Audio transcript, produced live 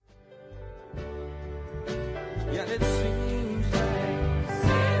Yeah, it seems like,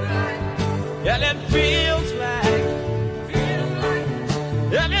 yeah, it feels like,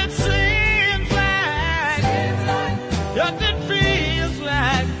 yeah, it seems like, yeah, it feels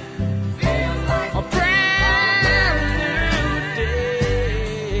like a brand new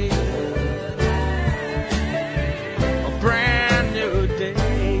day, a brand new day,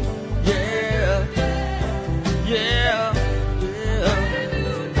 yeah, yeah, yeah.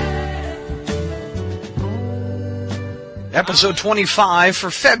 Episode 25 for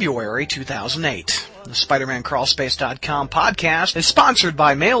February 2008. The SpidermanCrawlspace.com podcast is sponsored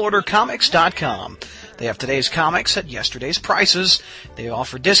by MailOrderComics.com. They have today's comics at yesterday's prices. They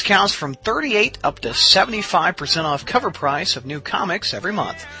offer discounts from 38 up to 75% off cover price of new comics every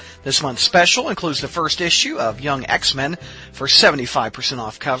month. This month's special includes the first issue of Young X-Men for 75%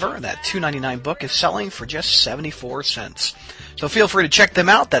 off cover. That $2.99 book is selling for just 74 cents. So feel free to check them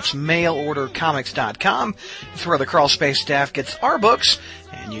out. That's MailOrderComics.com. It's where the Crawl Space staff gets our books,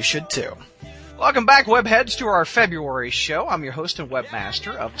 and you should too. Welcome back, webheads, to our February show. I'm your host and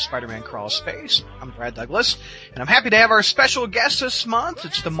webmaster of Spider-Man Crawl Space. I'm Brad Douglas, and I'm happy to have our special guest this month.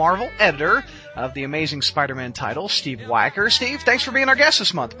 It's the Marvel editor of the Amazing Spider-Man title, Steve Wacker. Steve, thanks for being our guest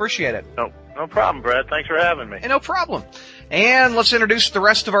this month. Appreciate it. No problem, Brad. Thanks for having me. Hey, no problem. And let's introduce the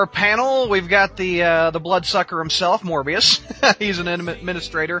rest of our panel. We've got the bloodsucker himself, Morbius. He's an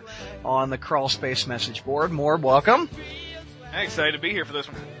administrator on the Crawl Space message board. Morb, welcome. I'm excited to be here for this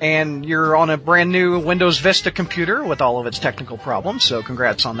one. And you're on a brand new Windows Vista computer with all of its technical problems, so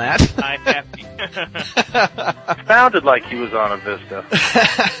congrats on that. I'm happy. Sounded like he was on a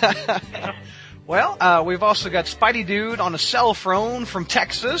Vista. Well, we've also got Spidey Dude on a cell phone from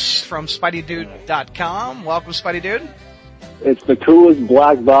Texas, from SpideyDude.com. Welcome, Spidey Dude. It's the coolest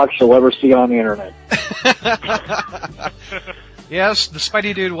black box you'll ever see on the internet. Yes, the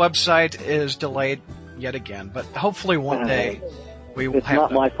Spidey Dude website is delayed yet again, but hopefully one day we will have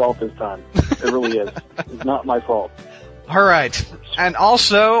It's not my fault this time. It really is. It's not my fault. All right. And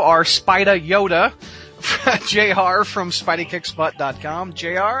also our Spider Yoda, JR from SpideyKicksButt.com.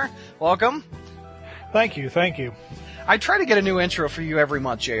 JR, welcome. Thank you. I try to get a new intro for you every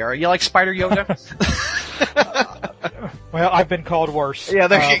month, JR. You like Spider Yoda? Well, I've been called worse. Yeah,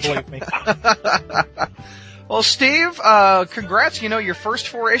 there you believe go. me. Well, Steve, congrats. You know, your first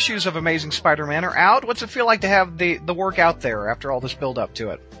 4 issues of Amazing Spider-Man are out. What's it feel like to have the work out there after all this build up to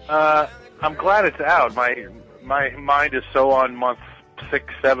it? I'm glad it's out. My mind is so on month 6,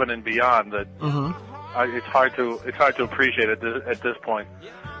 7, and beyond that it's hard to appreciate it at this point.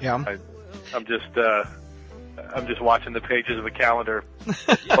 Yeah. I'm just watching the pages of the calendar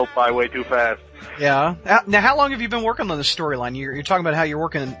go by way too fast. Yeah. Now, how long have you been working on this storyline? You're talking about how you're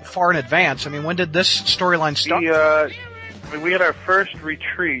working far in advance. I mean, when did this storyline start? We had our first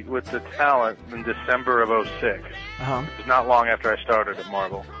retreat with the talent in December of 2006. It was not long after I started at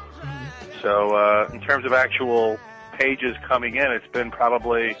Marvel. So, in terms of actual pages coming in, it's been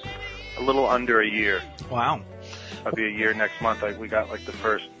probably a little under a year. Wow. It'll be a year next month. We got like the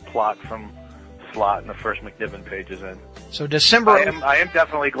first plot from Slott and the first McNiven pages in. So December. I am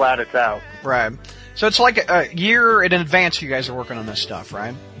definitely glad it's out. Right. So it's like a year in advance you guys are working on this stuff,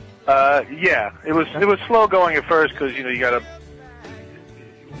 right? Yeah. It was slow going at first because you gotta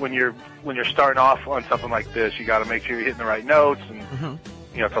when you're starting off on something like this, you gotta make sure you're hitting the right notes and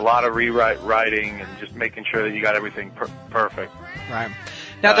it's a lot of writing and just making sure that you got everything perfect. Right.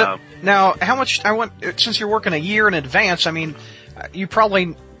 Now, how much since you're working a year in advance, I mean, you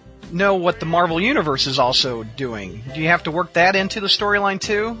probably know what the Marvel Universe is also doing. Do you have to work that into the storyline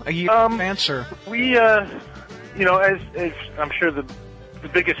too, a year in advance, or? We, as I'm sure the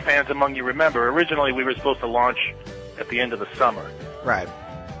biggest fans among you remember, originally we were supposed to launch at the end of the summer. Right.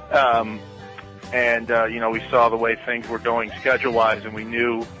 We saw the way things were going schedule-wise, and we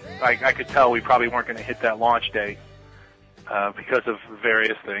knew, I could tell we probably weren't going to hit that launch date because of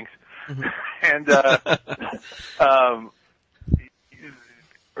various things. And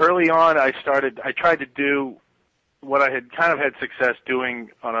early on, I tried to do what I had kind of had success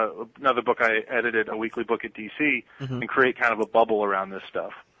doing on another book I edited, a weekly book at DC, and create kind of a bubble around this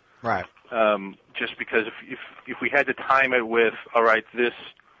stuff. Right. Just because if we had to time it with, all right, this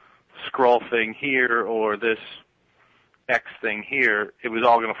scroll thing here or this X thing here, it was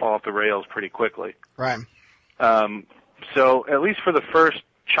all going to fall off the rails pretty quickly. Right. So at least for the first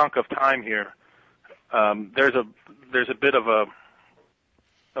chunk of time here, there's a bit of a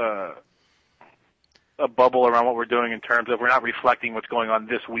bubble around what we're doing in terms of we're not reflecting what's going on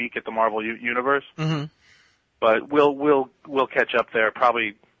this week at the Marvel Universe. But we'll catch up there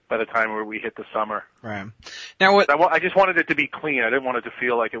probably by the time where we hit the summer. Right. Now, I just wanted it to be clean. I didn't want it to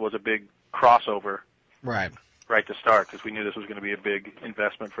feel like it was a big crossover. Right. right to start because we knew this was going to be a big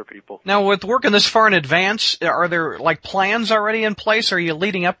investment for people. Now, with working this far in advance, are there like plans already in place? Are you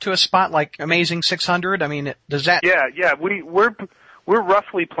leading up to a spot like Amazing 600? I mean, does that? Yeah. We're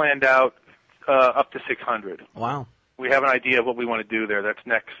roughly planned out up to 600. Wow. We have an idea of what we want to do there. That's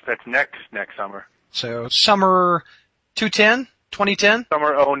next summer. So summer 2010?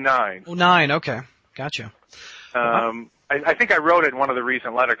 Summer 09. 09, okay. Gotcha. I think I wrote it in one of the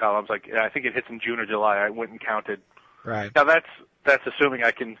recent letter columns. Like I think it hits in June or July. I went and counted. Right. Now that's assuming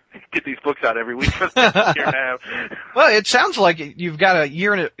I can get these books out every week for the next year and a half. Well, it sounds like you've got a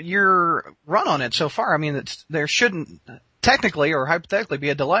year run on it so far. I mean, there shouldn't technically or hypothetically be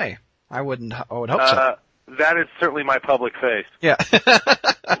a delay. I would hope so. That is certainly my public face. Yeah.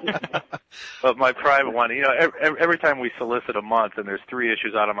 But my private one, every time we solicit a month and there's 3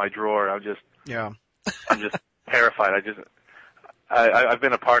 issues out of my drawer, I'm just terrified. I've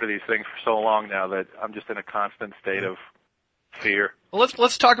been a part of these things for so long now that I'm just in a constant state of fear. Well,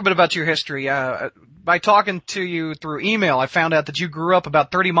 let's talk a bit about your history. By talking to you through email, I found out that you grew up about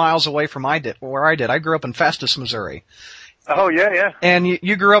 30 miles away from where I did. I grew up in Festus, Missouri. Oh, yeah. And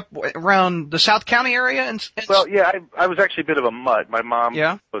you grew up around the South County area? Well, yeah, I was actually a bit of a mutt. My mom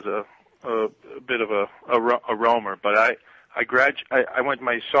was a bit of a roamer, but I went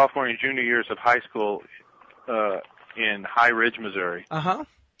my sophomore and junior years of high school in High Ridge, Missouri. Uh-huh.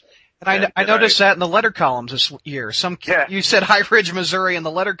 And I noticed that in the letter columns this year. You said High Ridge, Missouri in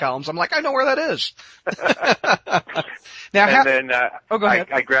the letter columns. I'm like, I know where that is. Go ahead.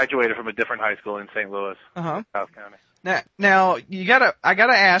 I graduated from a different high school in St. Louis, South County. Now, I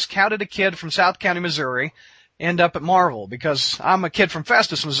gotta ask, how did a kid from South County, Missouri end up at Marvel? Because I'm a kid from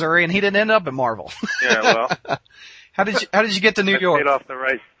Festus, Missouri, and he didn't end up at Marvel. Yeah, well. How did you get to New York? Paid off the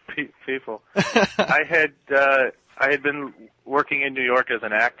right people. I had been working in New York as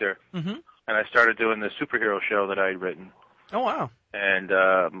an actor, and I started doing the superhero show that I had written. Oh, wow. And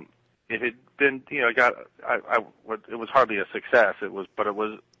it had been, it was hardly a success. But it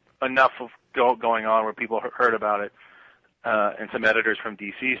was enough of going on where people heard about it. And some editors from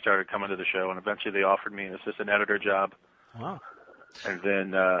DC started coming to the show, and eventually they offered me an assistant editor job. Wow. And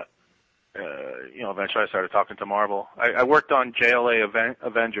then, eventually I started talking to Marvel. I worked on JLA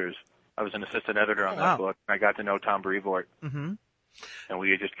Avengers. I was an assistant editor on that book. I got to know Tom Brevoort. Mm-hmm. And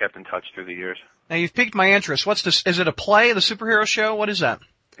we just kept in touch through the years. Now you've piqued my interest. What's this? Is it a play, the superhero show? What is that?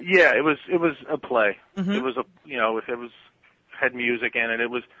 Yeah, it was a play. Mm-hmm. It was had music in it. It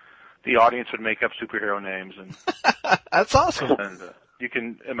was, the audience would make up superhero names, and that's awesome. And you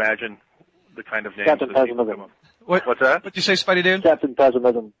can imagine the kind of names. Captain Pessimism. What's that? What'd you say, Spidey Dude? Captain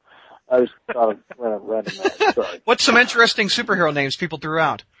Pessimism. I just thought of random. Sorry. What's some interesting superhero names people threw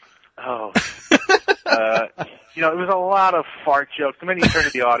out? Oh, it was a lot of fart jokes. The minute you turn to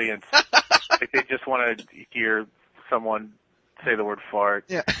the audience, like they just want to hear someone say the word fart.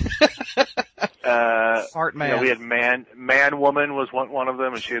 Yeah. Fart man. We had man woman was one of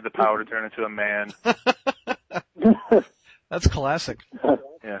them, and she had the power to turn into a man. That's classic.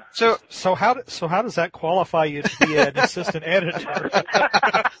 Yeah. So how does that qualify you to be an assistant editor?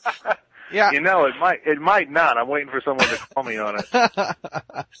 Yeah. It might not. I'm waiting for someone to call me on it.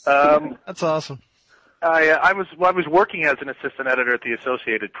 That's awesome. I was working as an assistant editor at the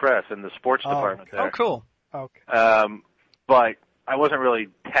Associated Press in the sports department there. Oh, cool. Okay. But I wasn't really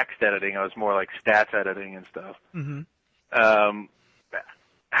text editing. I was more like stats editing and stuff. Mm-hmm.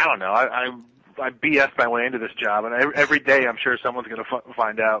 I don't know. I BS'd my way into this job, and every day I'm sure someone's going to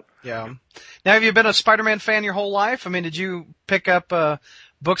find out. Yeah. Now, have you been a Spider-Man fan your whole life? I mean, did you pick up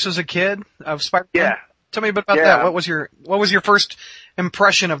books as a kid of Spider-Man? Yeah. Tell me a bit about that. What was your first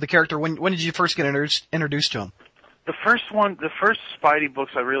impression of the character? When did you first get introduced to him? The first Spidey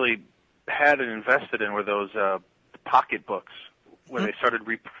books I really had and invested in were those pocket books when they started.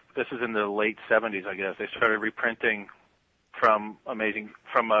 This is in the late 70s, I guess. They started reprinting from Amazing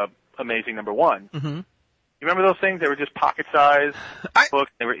 #1. Mm-hmm. You remember those things? They were just pocket-sized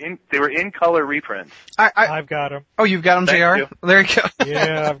books. They were in color reprints. I've got them. Oh, you've got them, JR? There you go.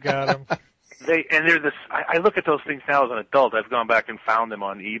 Yeah, I've got them. They're this. I look at those things now as an adult. I've gone back and found them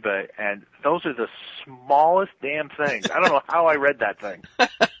on eBay, and those are the smallest damn things. I don't know how I read that thing.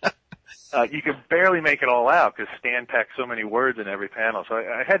 You could barely make it all out because Stan packed so many words in every panel. So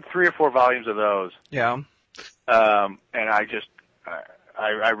I had 3 or 4 volumes of those. Yeah. And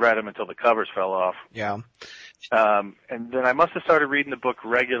I read them until the covers fell off. Yeah. And then I must have started reading the book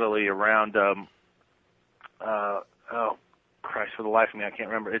regularly around, oh, Christ, for the life of me, I can't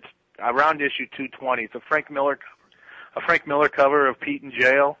remember. It's around issue 220. It's a Frank Miller cover of Pete in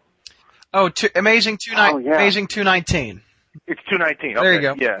jail. Oh, Amazing 219. Oh, yeah. Amazing 219. It's 219. Okay. There you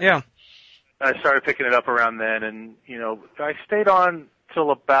go. Yeah. Yeah. I started picking it up around then, and I stayed on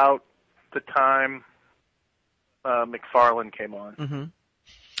till about the time McFarlane came on. Mm-hmm.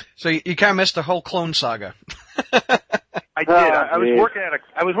 So you kind of missed the whole Clone Saga. I did. I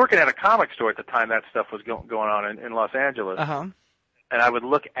was working at a comic store at the time that stuff was going on in Los Angeles, Uh-huh. and I would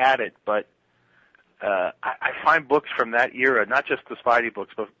look at it, but I find books from that era, not just the Spidey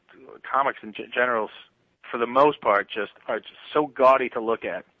books, but comics in general, for the most part, are just so gaudy to look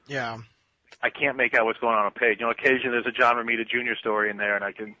at. Yeah. I can't make out what's going on a page. Occasionally there's a John Romita Jr. story in there, and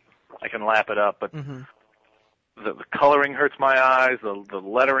I can lap it up, but Mm-hmm. the coloring hurts my eyes, the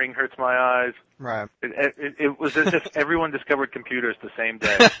lettering hurts my eyes. Right. It was as if everyone discovered computers the same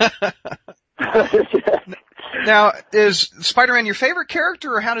day. Now, is Spider-Man your favorite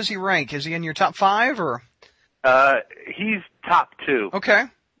character, or how does he rank? Is he in your top 5, or? He's top 2. Okay.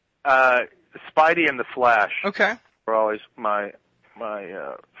 Spidey and the Flash Okay. were always my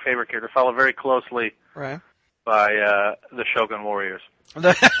favorite character, followed very closely Right. by the Shogun Warriors.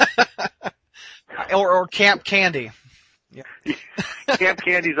 or Camp Candy. Camp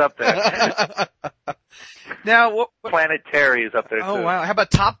Candy's up there. Now, what? Planet Terry is up there Oh too. wow! How about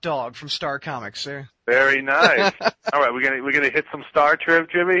Top Dog from Star Comics? Very nice. All right, we're gonna hit some Star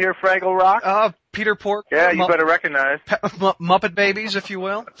trivia here, Fraggle Rock. Peter Pork. Yeah, you better recognize Muppet Babies, if you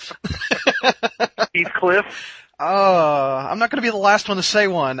will. Heathcliff. I'm not going to be the last one to say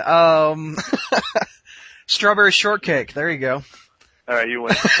one. Strawberry Shortcake. There you go. All right, you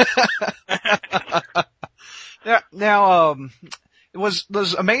win. Yeah. Now, was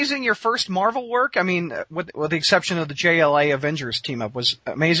Amazing your first Marvel work? I mean, with the exception of the JLA Avengers team up, was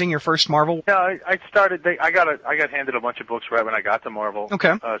Amazing your first Marvel? Yeah, I started. I got handed a bunch of books right when I got to Marvel.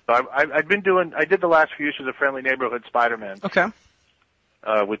 Okay. So I did the last few issues of Friendly Neighborhood Spider-Man. Okay.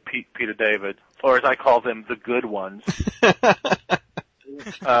 With Peter David, or as I call them, the good ones.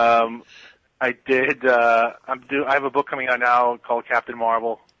 I did. I have a book coming out now called Captain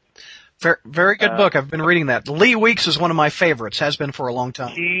Marvel. Very good book. I've been reading that. Lee Weeks is one of my favorites. Has been for a long time.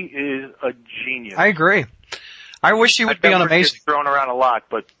 He is a genius. I agree. I wish he would be on Amazing. He's thrown around a lot,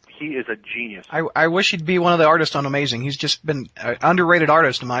 but he is a genius. I wish he'd be one of the artists on Amazing. He's just been an underrated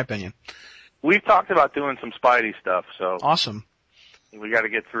artist, in my opinion. We've talked about doing some Spidey stuff, so Awesome. we got to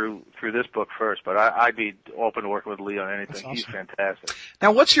get through this book first. But I'd be open to working with Lee on anything. That's He's awesome. fantastic.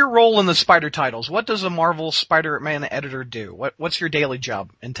 Now, what's your role in the Spider titles? What does a Marvel Spider-Man editor do? What's your daily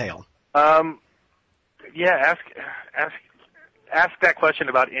job entail? Yeah, ask that question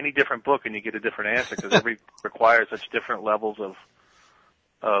about any different book, and you get a different answer because every requires such different levels of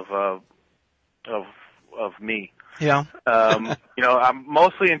me. Yeah. I'm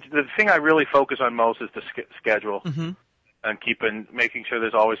mostly the thing I really focus on most is the schedule Mm-hmm. and making sure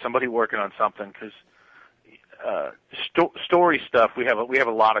there's always somebody working on something because story stuff we have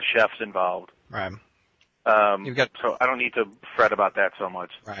a lot of chefs involved. Right. So I don't need to fret about that so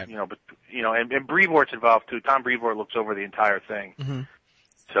much. Right. And Brevoort's involved too. Tom Brevoort looks over the entire thing. Mm-hmm.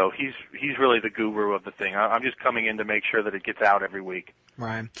 So he's really the guru of the thing. I'm just coming in to make sure that it gets out every week.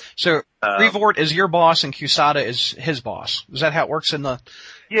 Right. So Brevoort is your boss and Quesada is his boss. Is that how it works in the?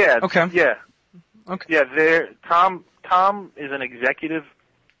 Yeah. Okay. Yeah. Okay. Yeah. Tom is an executive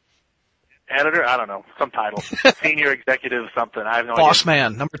editor. I don't know, some title, senior executive something. I have no Boss idea.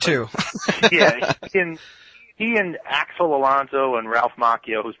 man number 2. Yeah. He and Axel Alonso and Ralph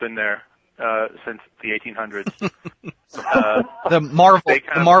Macchio, who's been there since the 1800s. The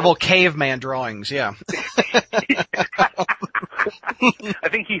Marvel caveman drawings. Yeah. I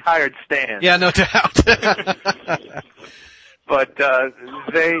think he hired Stan. Yeah, no doubt. But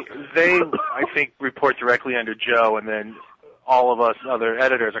they I think report directly under Joe, and then all of us other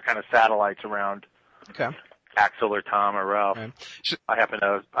editors are kind of satellites around Okay. Axel or Tom or Ralph. Right. So, I happen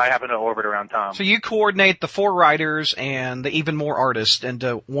to orbit around Tom. so you coordinate the 4 writers and the even more artists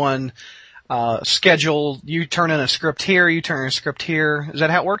into one schedule. You turn in a script here, you turn in a script here. Is that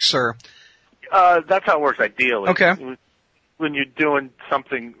how it works, or? That's how it works ideally. Okay. When you're doing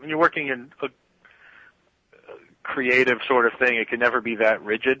something, when you're working in a creative sort of thing, it can never be that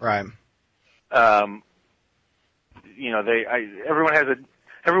rigid. Right.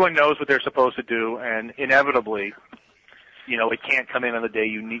 Everyone knows what they're supposed to do, and inevitably, it can't come in on the day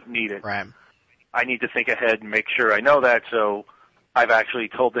you need it. Right. I need to think ahead and make sure I know that, so I've actually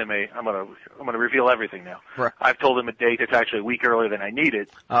told them I'm gonna reveal everything now. Right. I've told them a date that's actually a week earlier than I need it.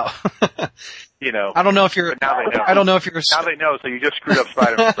 Oh. You know. I don't know if you're. But now they know. I don't know if you're. Now they know. So you just screwed up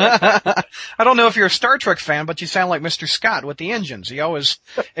Spider-Man. I don't know if you're a Star Trek fan, but you sound like Mr. Scott with the engines. He always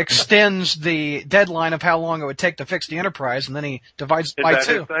extends the deadline of how long it would take to fix the Enterprise, and then he divides it by that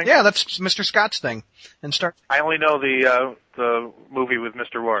 2. his thing? Yeah, that's Mr. Scott's thing. And I only know the movie with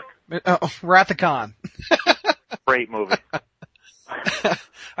Mr. Rourke. Wrath of Khan. Great movie.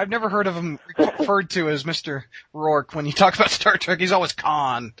 I've never heard of him referred to as Mr. Rourke when you talk about Star Trek. He's always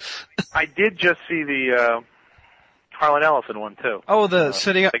Khan. I did just see the Harlan Ellison one too. Oh, the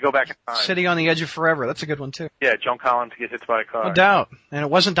City. They go back in time. City on the Edge of Forever. That's a good one too. Yeah, Joan Collins gets hit by a car. No doubt. And it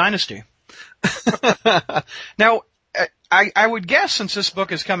wasn't Dynasty. Now, I would guess since this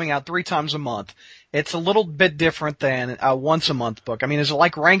book is coming out 3 times a month, it's a little bit different than a once a month book. I mean, is it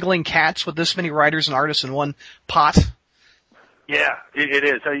like wrangling cats with this many writers and artists in one pot? Yeah, it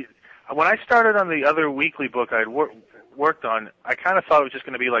is. When I started on the other weekly book I'd worked on, I kind of thought it was just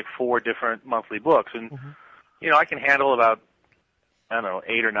going to be like 4 different monthly books. And, you know, I can handle about,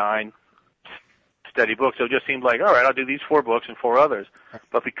 8 or 9 steady books. So it just seemed like, all right, I'll do these 4 books and 4 others.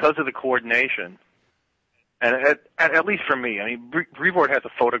 But because of the coordination, and at least for me, I mean, Brevoort has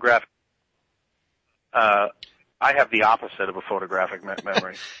a photograph. I have the opposite of a photographic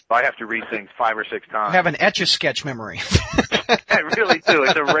memory. I have to read things 5 or 6 times. I have an Etch-a-Sketch memory. I really do.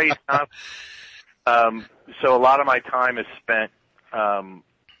 It's a race. So a lot of my time is spent,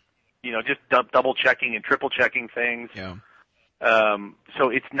 just double checking and triple checking things. Yeah. So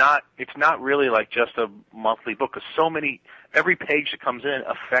it's not really like just a monthly book, because every page that comes in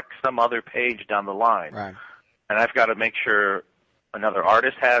affects some other page down the line. Right. And I've got to make sure another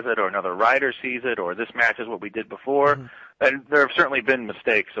artist has it, or another writer sees it, or this matches what we did before. Mm-hmm. And there have certainly been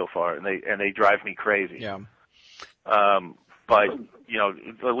mistakes so far, and they drive me crazy. Yeah. But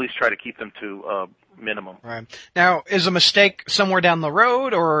at least try to keep them to a minimum. Right. Now, is a mistake somewhere down the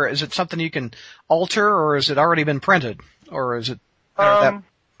road, or is it something you can alter, or has it already been printed, or is it? Let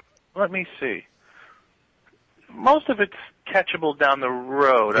me see. Most of it's catchable down the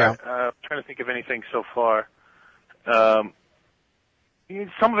road. Yeah. I'm trying to think of anything so far. Some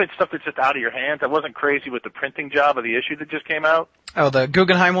of it's stuff that's just out of your hands. I wasn't crazy with the printing job of the issue that just came out. Oh, the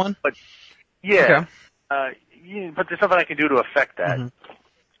Guggenheim one? But yeah. Okay. But there's something I can do to affect that. Mm-hmm.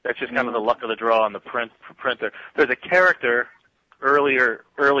 That's just kind of the luck of the draw on the printer. There's a character early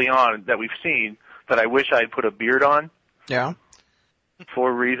on that we've seen that I wish I'd put a beard on. Yeah.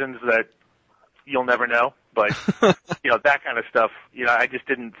 For reasons that you'll never know. But, that kind of stuff, I just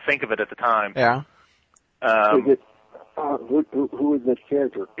didn't think of it at the time. Yeah. Who is this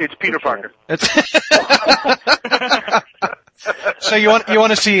character? It's Peter Parker. So you want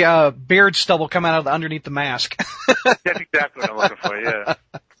to see beard stubble come out of underneath the mask? That's exactly what I'm looking for. Yeah.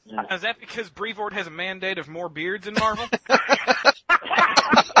 Is that because Brevoort has a mandate of more beards in Marvel?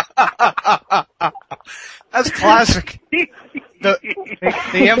 That's classic. The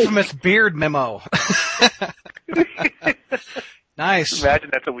infamous beard memo. Nice. Imagine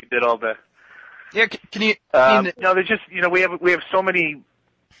that's what we did all day. Yeah, can you? No, there's just we have so many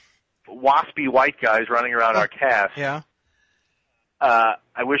waspy white guys running around our cast. Yeah. I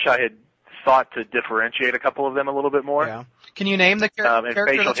wish I had thought to differentiate a couple of them a little bit more. Yeah. Can you name the and character?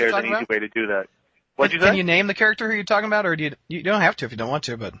 facial hair is an easy way to do that. What'd you say? Can you name the character who you're talking about, or you don't have to if you don't want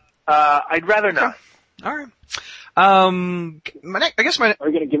to? But I'd rather not. All right. I guess my. Are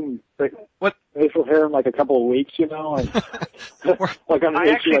you going to give him what facial hair in like a couple of weeks? And like on an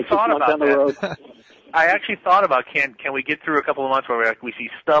issue like 6 months down the road. I actually thought about can we get through a couple of months where we see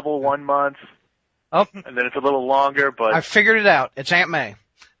stubble 1 month, and then it's a little longer. But I figured it out. It's Aunt May.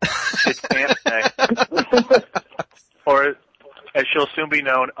 It's Aunt May, or as she'll soon be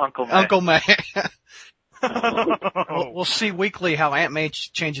known, Uncle May. Uncle May. We'll see weekly how Aunt May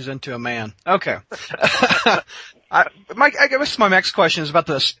changes into a man. Okay. I guess my next question is about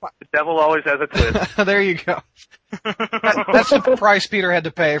the devil always has a twist. There you go. That's the price Peter had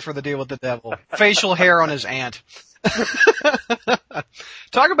to pay for the deal with the devil. Facial hair on his aunt.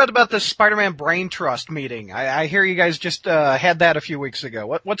 Talk about this Spider-Man Brain Trust meeting. I hear you guys just had that a few weeks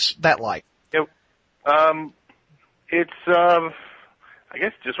ago. What's that like? It's I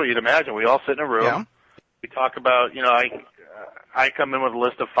guess just what you'd imagine. We all sit in a room. Yeah. We talk about, I come in with a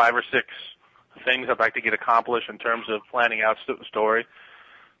list of 5 or 6 things I'd like to get accomplished in terms of planning out the story.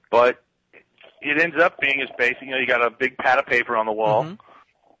 But it ends up being as basic, you got a big pad of paper on the wall. Mm-hmm.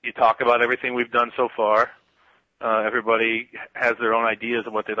 You talk about everything we've done so far. Everybody has their own ideas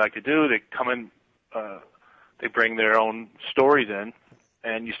of what they'd like to do. They come in, they bring their own stories in.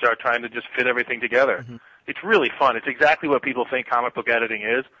 and you start trying to just fit everything together. Mm-hmm. It's really fun. It's exactly what people think comic book editing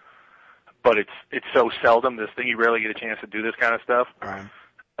is, but it's so seldom this thing. You rarely get a chance to do this kind of stuff. Right.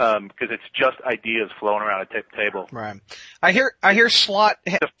 Because it's just ideas flowing around a table. Right. I hear Slot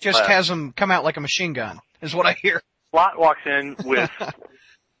just has them come out like a machine gun, is what I hear. Slot walks in with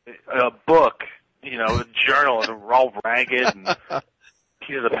a book, a journal, and they're all ragged, and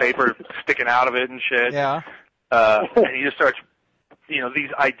pieces of paper sticking out of it and shit. Yeah. And he just starts, these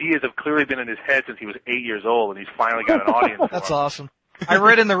ideas have clearly been in his head since he was 8 years old, and he's finally got an audience. That's awesome. I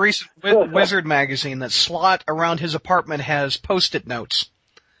read in the recent Wizard magazine that Slot around his apartment has Post-it notes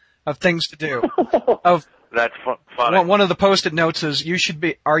of things to do. That's funny. One of the Post-it notes is,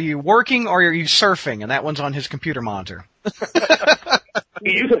 are you working or are you surfing? And that one's on his computer monitor.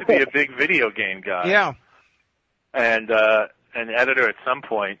 He used to be a big video game guy. Yeah. And an editor at some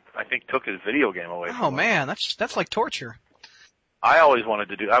point, I think, took his video game away from him. Oh man, that's like torture. I always wanted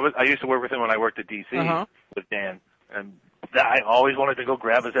to do. I used to work with him when I worked at DC with Dan, and I always wanted to go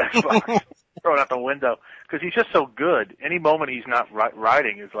grab his Xbox, throw it out the window, because he's just so good. Any moment he's not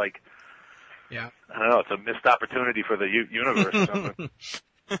writing is like, yeah, I don't know, it's a missed opportunity for the universe or something.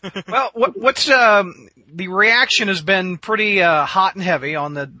 Well, what's the reaction has been pretty hot and heavy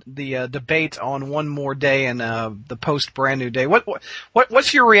on the debate on One More Day and the post Brand New Day.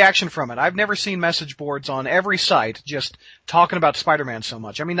 What's your reaction from it? I've never seen message boards on every site just talking about Spider-Man so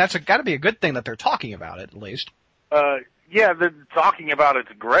much. I mean, that's got to be a good thing that they're talking about it, at least. Yeah, the talking about it's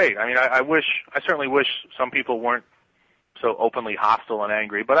great. I mean, I certainly wish some people weren't so openly hostile and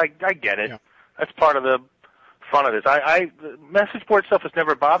angry, but I get it. Yeah. That's part of the fun of this. The message board stuff has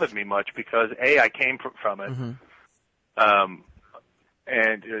never bothered me much because A, I came from it. Mm-hmm.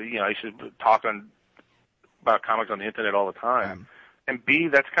 And I used to talk about comics on the internet all the time. And B,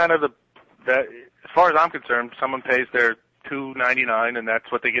 that's kind of that as far as I'm concerned, someone pays their $2.99 and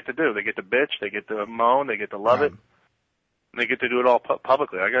that's what they get to do. They get to bitch, they get to moan, they get to love it. And they get to do it all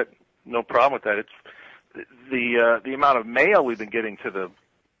publicly. I got no problem with that. It's the amount of mail we've been getting to the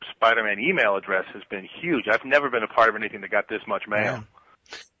Spider-Man email address has been huge. I've never been a part of anything that got this much mail.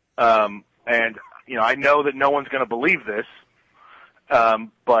 Yeah. And I know that no one's going to believe this,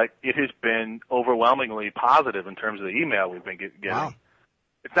 but it has been overwhelmingly positive in terms of the email we've been getting. Wow.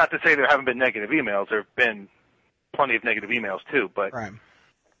 It's not to say there haven't been negative emails. There have been plenty of negative emails too, but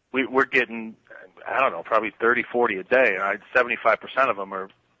we're getting, I don't know, probably 30, 40 a day, and 75% of them are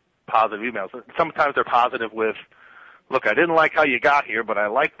positive emails. Sometimes they're positive with, look, I didn't like how you got here, but I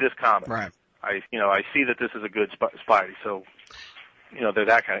like this comic. Right. I see that this is a good Spidey, so, they're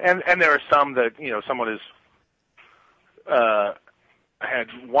that kind of, and there are some that, someone has, had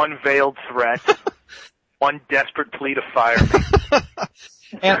one veiled threat, one desperate plea to fire me.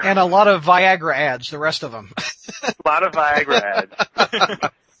 and a lot of Viagra ads, the rest of them. A lot of Viagra ads.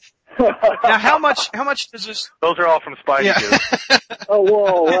 Now, how much does this? Those are all from Spidey. Yeah. Oh,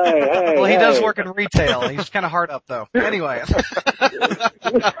 whoa, hey. Well, he does work in retail. He's kind of hard up, though. Anyway.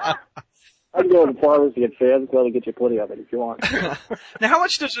 I'd go to the pharmacy and say, I'll get you plenty of it if you want. Now, how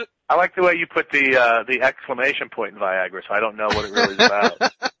much does it? I like the way you put the exclamation point in Viagra, so I don't know what it really is about.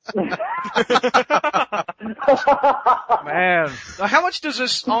 Man, now, how much does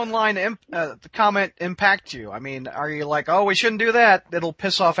this online comment impact you? I mean, are you like, oh, we shouldn't do that? It'll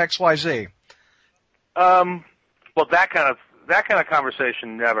piss off XYZ. Well, that kind of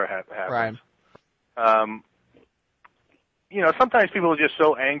conversation never happens. Right. Sometimes people are just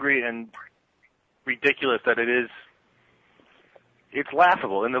so angry and ridiculous that it's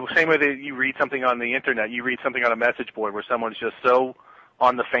laughable. In the same way that you read something on the internet, you read something on a message board where someone's just so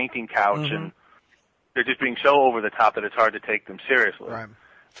on the fainting couch and they're just being so over the top that it's hard to take them seriously. Right.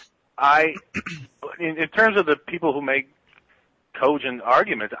 In terms of the people who make cogent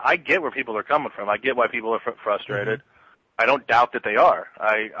arguments, I get where people are coming from. I get why people are frustrated. I don't doubt that they are.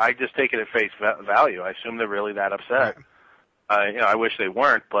 I just take it at face value. I assume they're really that upset. Right. I wish they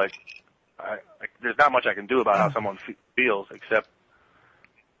weren't, but there's not much I can do about how someone feels except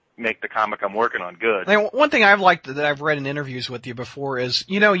make the comic I'm working on good. Now, one thing I've liked that I've read in interviews with you before is,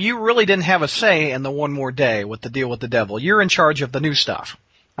 you really didn't have a say in the One More Day with the deal with the devil. You're in charge of the new stuff.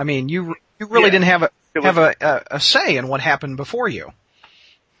 I mean, you really didn't have a say in what happened before you.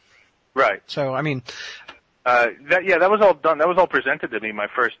 Right. So, I mean, that was all done. That was all presented to me my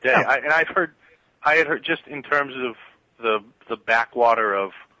first day. Yeah. I had heard just in terms of the backwater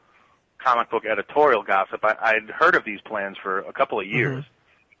of comic book editorial gossip. I had heard of these plans for a couple of years.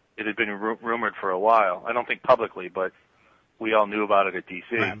 It had been rumored for a while. I don't think publicly, but we all knew about it at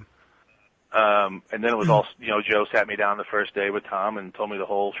DC. Right. And then it was all, Joe sat me down the first day with Tom and told me the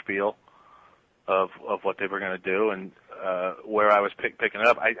whole spiel of what they were going to do. And where I was picking it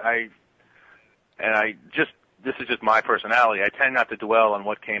up. This is just my personality. I tend not to dwell on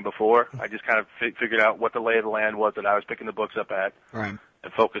what came before. I just kind of figured out what the lay of the land was that I was picking the books up at, right,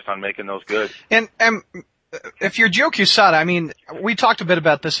 and focused on making those good. And if you're Joe Quesada, I mean, we talked a bit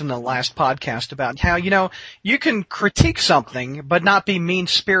about this in the last podcast about how, you can critique something but not be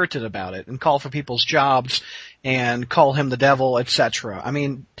mean-spirited about it and call for people's jobs and call him the devil, etc. I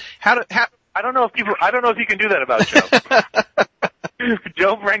mean, I don't know if you can do that about Joe.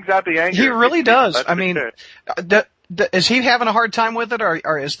 Joe brings out the anger. He really does. I mean, is he having a hard time with it,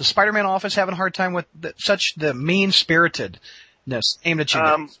 or is the Spider-Man office having a hard time with the mean-spiritedness aimed at you?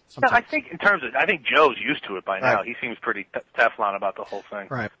 I think I think Joe's used to it by now. Right. He seems pretty Teflon about the whole thing.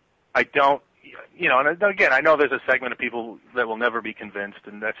 Right. I don't, and again, I know there's a segment of people that will never be convinced,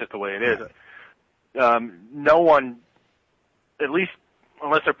 and that's just the way it is. Right. No one, at least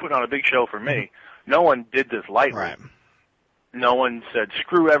unless they're putting on a big show for me, no one did this lightly. Right. No one said,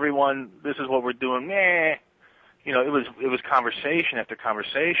 screw everyone, this is what we're doing, meh. It was conversation after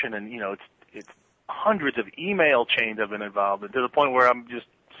conversation, and, it's hundreds of email chains have been involved, and to the point where I'm just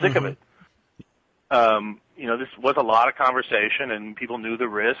sick of it. This was a lot of conversation, and people knew the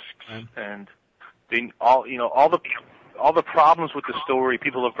risks, and all the problems with the story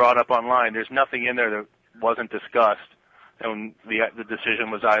people have brought up online. There's nothing in there that wasn't discussed, and the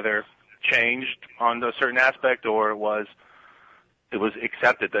decision was either changed on a certain aspect, or it was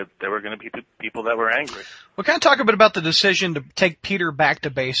accepted that there were going to be people that were angry. Well, kind of talk a bit about the decision to take Peter back to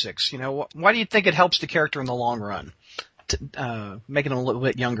basics. Why do you think it helps the character in the long run, making him a little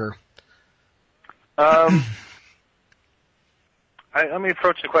bit younger? Let me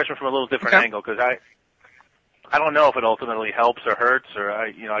approach the question from a little different angle, because I don't know if it ultimately helps or hurts, or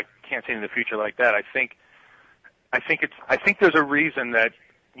I can't see in the future like that. I think there's a reason that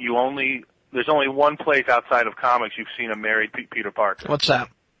there's only one place outside of comics you've seen a married Peter Parker. What's that?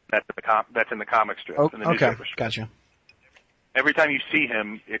 That's in the comic strip. Oh, in the okay, newspaper strip. Gotcha. Every time you see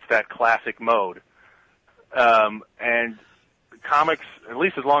him, it's that classic mode. And comics, at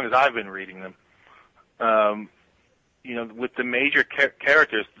least as long as I've been reading them, with the major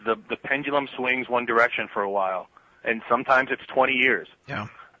characters, the pendulum swings one direction for a while, and sometimes it's 20 years. Yeah.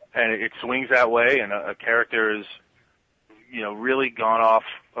 And it swings that way, and a character is, really gone off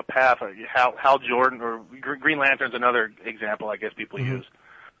a path. Hal Jordan or Green Lantern's another example I guess people use.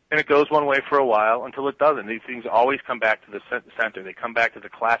 And it goes one way for a while until it doesn't. These things always come back to the center. They come back to the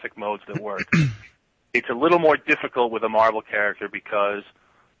classic modes that work. It's a little more difficult with a Marvel character because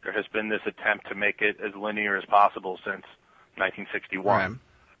there has been this attempt to make it as linear as possible since 1961. Right.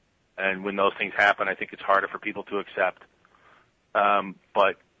 And when those things happen, I think it's harder for people to accept.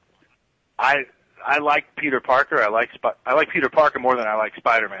 But I like Peter Parker. I like Peter Parker more than I like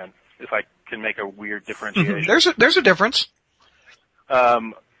Spider-Man, if I can make a weird differentiation. There's a difference.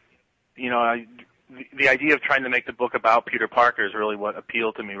 The idea of trying to make the book about Peter Parker is really what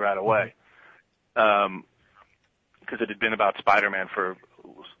appealed to me right away. Because it had been about Spider-Man for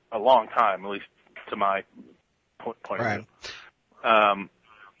a long time, at least to my point of view.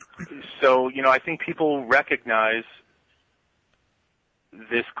 So, I think people recognize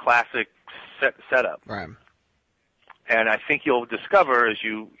this classic setup. Right. And I think you'll discover as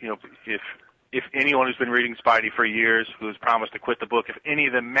if anyone who's been reading Spidey for years, who's promised to quit the book, if any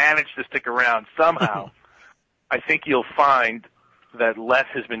of them manage to stick around somehow, I think you'll find that less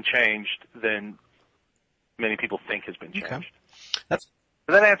has been changed than many people think has been changed. Okay. Does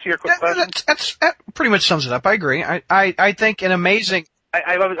that answer your question? That pretty much sums it up. I agree. I think an amazing...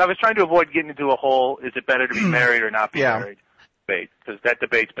 I was trying to avoid getting into a whole, is it better to be married or not be married? Because that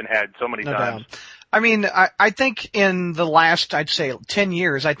debate's been had so many times. Doubt. I mean, I think in the last, I'd say 10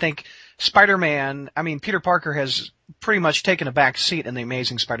 years, I think Peter Parker has pretty much taken a back seat in the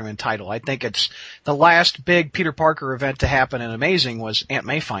Amazing Spider-Man title. I think it's the last big Peter Parker event to happen in Amazing was Aunt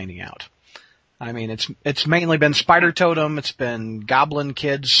May finding out. I mean, it's mainly been Spider Totem, it's been Goblin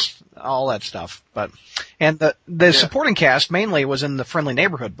Kids, all that stuff. And the supporting cast mainly was in the Friendly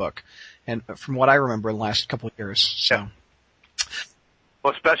Neighborhood book, and from what I remember in the last couple of years. So. Yeah.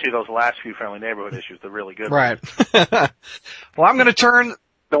 Well, especially those last few Friendly Neighborhood issues, they're really good. Right. Well, I'm going to turn.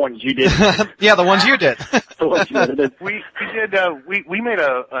 The ones you did. Yeah, the ones you did. The ones you did. We made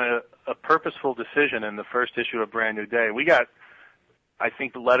a purposeful decision in the first issue of Brand New Day. We got, I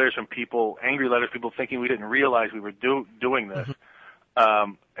think, letters from people, angry letters, people thinking we didn't realize we were doing this.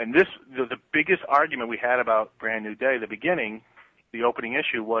 And the biggest argument we had about Brand New Day, the beginning, the opening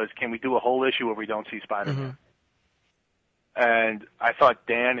issue, was, can we do a whole issue where we don't see Spider-Man? And I thought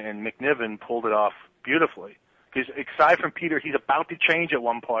Dan and McNiven pulled it off beautifully. Because aside from Peter, he's about to change at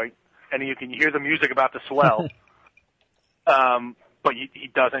one point, and you can hear the music about to swell. but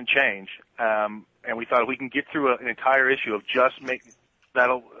he doesn't change. And we thought if we can get through an entire issue of just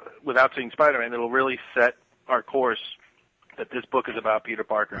without seeing Spider-Man, it'll really set our course that this book is about Peter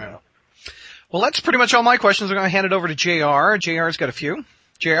Parker now. Well, that's pretty much all my questions. I'm going to hand it over to JR. JR's got a few.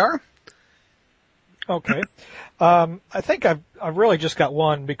 JR? Okay. I think I've really just got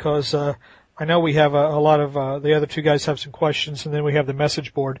one because I know we have a lot of the other two guys have some questions, and then we have the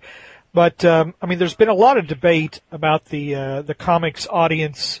message board. But I mean, there's been a lot of debate about the comics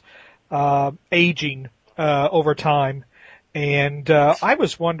audience aging over time, and I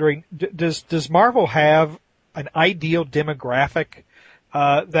was wondering, does Marvel have an ideal demographic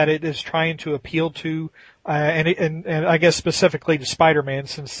that it is trying to appeal to, and I guess specifically to Spider-Man,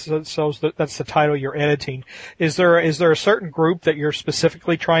 since that's the title you're editing. Is there a certain group that you're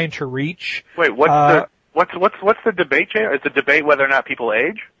specifically trying to reach? Wait, what's the debate, Jay? Is the debate whether or not people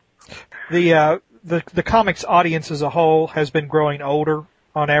age? The comics audience as a whole has been growing older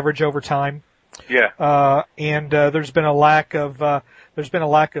on average over time. Yeah. And there's been a lack of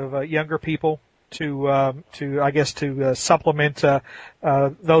younger people to supplement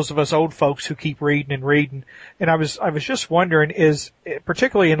those of us old folks who keep reading and reading. And I was just wondering,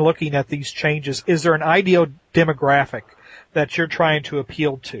 particularly in looking at these changes, is there an ideal demographic that you're trying to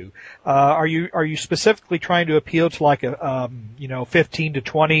appeal to? Are you specifically trying to appeal to like a 15 to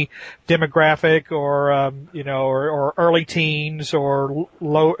 20 demographic, or early teens, or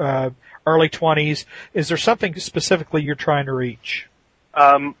early 20s? Is there something specifically you're trying to reach?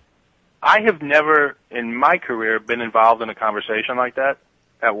 I have never in my career been involved in a conversation like that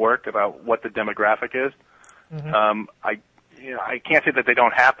at work about what the demographic is. Mm-hmm. I can't say that they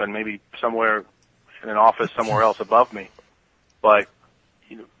don't happen, maybe somewhere in an office somewhere else above me. But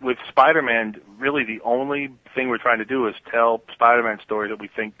with Spider-Man, really the only thing we're trying to do is tell Spider-Man stories that we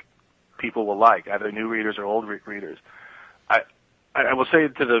think people will like, either new readers or old readers. I will say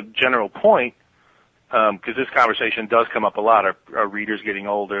to the general point, because this conversation does come up a lot, are readers getting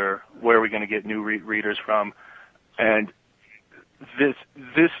older? Where are we going to get new readers from? And this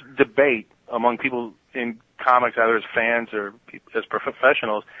debate among people in comics, either as fans or as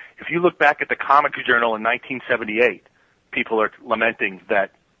professionals, if you look back at the Comics Journal in 1978, people are lamenting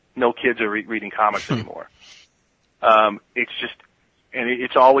that no kids are reading comics anymore.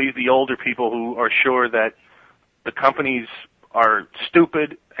 It's always the older people who are sure that the companies are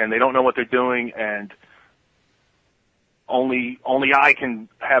stupid and they don't know what they're doing, and only I can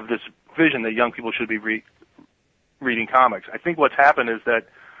have this vision that young people should be reading comics. I think what's happened is that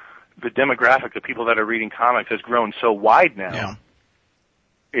the demographic of people that are reading comics has grown so wide now.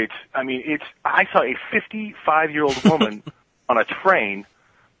 Yeah. I saw a 55-year-old woman on a train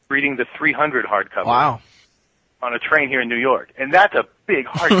reading the 300 hardcover. Wow. On a train here in New York. And that's a big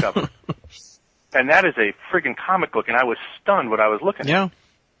hardcover. And that is a friggin' comic book, and I was stunned what I was looking at.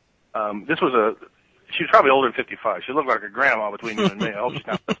 She was probably older than 55. She looked like a grandma between you and me. I hope she's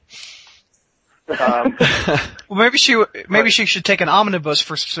not. Well, maybe she should take an omnibus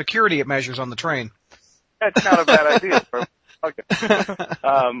for security measures on the train. That's not a bad idea. Okay.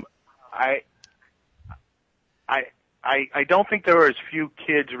 I don't think there are as few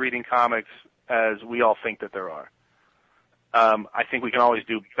kids reading comics as we all think that there are. I think we can always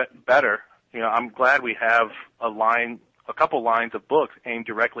do better. I'm glad we have a couple lines of books aimed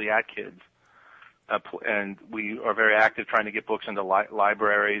directly at kids. And we are very active trying to get books into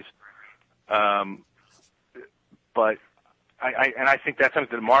libraries. But I think that's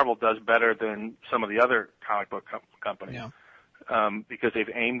something that Marvel does better than some of the other comic book companies. Yeah. Because they've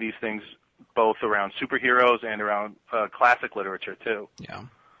aimed these things both around superheroes and around classic literature too. Yeah.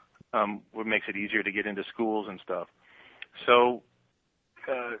 What makes it easier to get into schools and stuff. So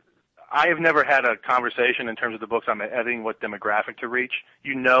I have never had a conversation in terms of the books I'm editing, what demographic to reach.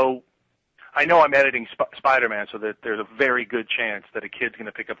 I know I'm editing Spider-Man, so that there's a very good chance that a kid's going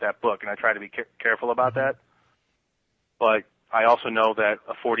to pick up that book, and I try to be careful about that. But I also know that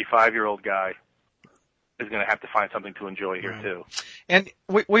a 45-year-old guy is going to have to find something to enjoy here too. And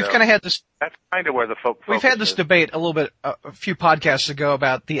we've kind of had this. That's kind of where the focus. We've had this debate a little bit a few podcasts ago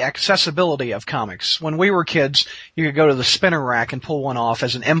about the accessibility of comics. When we were kids, you could go to the spinner rack and pull one off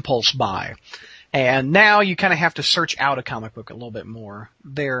as an impulse buy. And now you kind of have to search out a comic book a little bit more.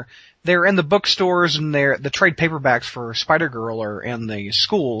 They're in the bookstores, and the trade paperbacks for Spider-Girl are in the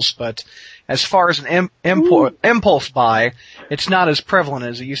schools, but as far as an impulse buy, it's not as prevalent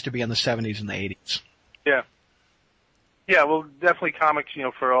as it used to be in the 70s and the 80s. Yeah. Yeah, well, definitely comics,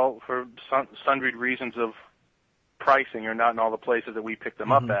 for sundry reasons of pricing are not in all the places that we pick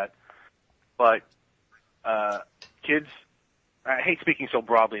them up at. But kids, I hate speaking so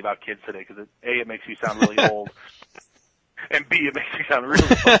broadly about kids today because it makes you sound really old. and B, it makes me sound really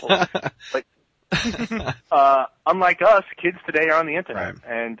old. Like, unlike us, kids today are on the internet,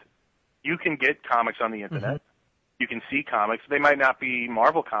 and you can get comics on the internet. Mm-hmm. You can see comics. They might not be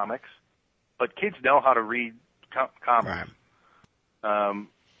Marvel comics, but kids know how to read comics. Right.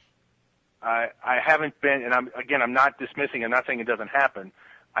 I haven't been, and I'm not dismissing. I'm not saying it doesn't happen.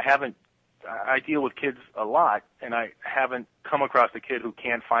 I deal with kids a lot, and I haven't come across a kid who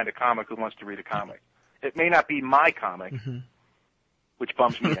can't find a comic who wants to read a comic. It may not be my comic, which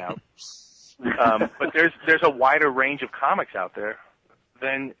bums me out. But there's a wider range of comics out there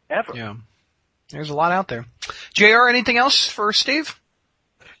than ever. Yeah, there's a lot out there. JR, anything else for Steve?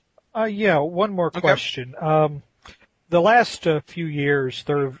 Yeah, one more question. The last few years,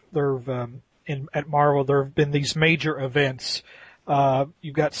 at Marvel, there have been these major events.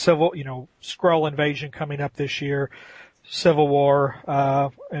 You've got Skrull Invasion coming up this year, Civil War,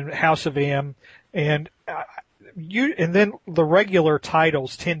 and House of M, and then the regular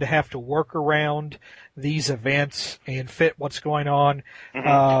titles tend to have to work around these events and fit what's going on.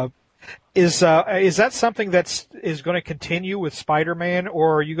 Mm-hmm. Is that something is going to continue with Spider-Man,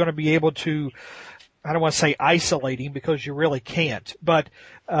 or are you going to be able to, I don't want to say isolating because you really can't, but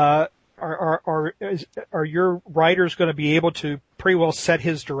are your writers going to be able to pretty well set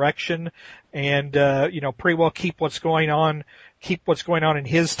his direction and pretty well keep what's going on in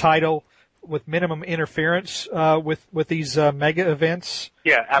his title with minimum interference with these mega events?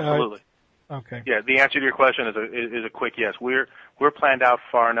 Yeah, absolutely. Okay. Yeah, the answer to your question is a quick yes. We're planned out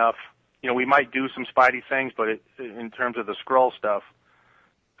far enough. We might do some Spidey things, but in terms of the Skrull stuff,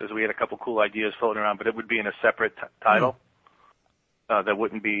 because we had a couple cool ideas floating around, but it would be in a separate title. That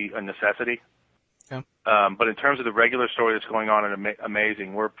wouldn't be a necessity. Yeah. But in terms of the regular story that's going on in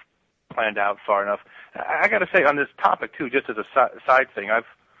Amazing, we're planned out far enough. I got to say on this topic too, just as a side thing,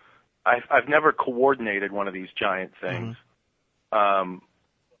 I've never coordinated one of these giant things. Mm-hmm.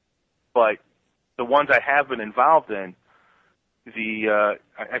 But the ones I have been involved in,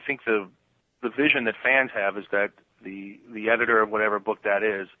 I think the vision that fans have is that the editor of whatever book that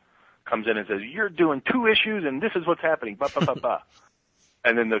is comes in and says, "You're doing 2 issues and this is what's happening." Bah, bah, bah, bah.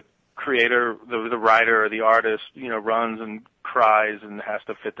 And then the creator, the writer or the artist, runs and cries and has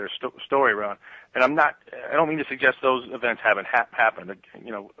to fit their story around. And I don't mean to suggest those events haven't happened,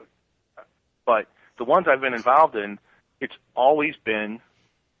 but the ones I've been involved in, it's always been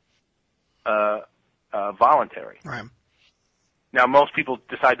voluntary. Right. Now, most people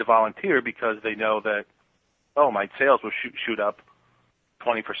decide to volunteer because they know that, my sales will shoot up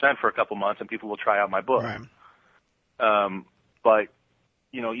 20% for a couple months and people will try out my book. Right. But,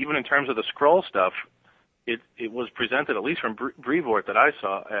 even in terms of the Skrull stuff, it was presented, at least from Brevoort that I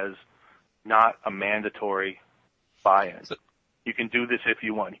saw, as not a mandatory buy-in. You can do this if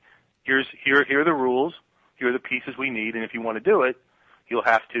you want. Here are the rules. Here are the pieces we need, and if you want to do it, you'll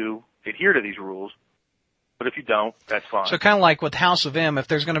have to adhere to these rules. But if you don't, that's fine. So kind of like with House of M, if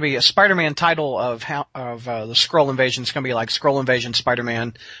there's going to be a Spider-Man title of the Skrull Invasion, it's going to be like Skrull Invasion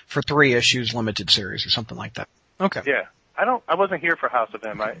Spider-Man for 3 issues limited series or something like that. Okay. Yeah. I wasn't here for House of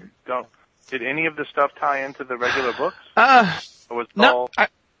M. Did any of the stuff tie into the regular books? Or was it all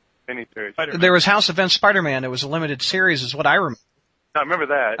miniseries? There was House of M Spider-Man. It was a limited series is what I remember. I remember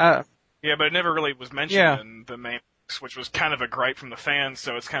that. Yeah, but it never really was mentioned in the main books, which was kind of a gripe from the fans,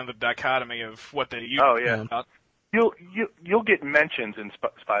 so it's kind of the dichotomy of what they use. Oh, yeah. You'll get mentions in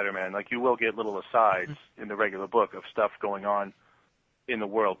Spider-Man, like you will get little asides in the regular book of stuff going on in the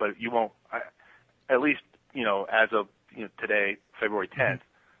world, but you won't, at least, as of today, February 10th,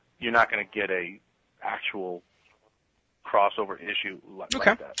 you're not going to get a actual crossover issue like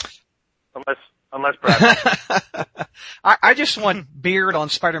that. Unless Brad. I just want Beard on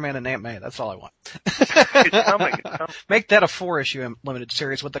Spider-Man and Aunt May. That's all I want. It's coming. Make that a 4-issue limited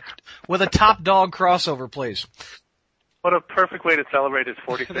series with a Top Dog crossover, please. What a perfect way to celebrate his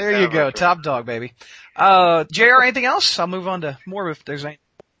 45th There you go, Top Dog, baby. JR, anything else? I'll move on to more if there's any.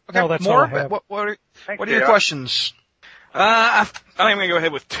 Okay, no, that's more? all I have. What are your questions? I think I'm going to go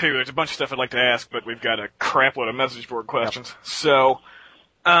ahead with 2. There's a bunch of stuff I'd like to ask, but we've got a crap load of message board questions. Yep. So,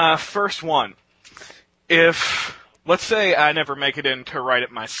 first one. If, let's say I never make it in to write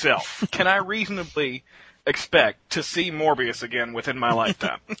it myself, can I reasonably expect to see Morbius again within my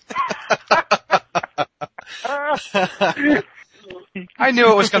lifetime? I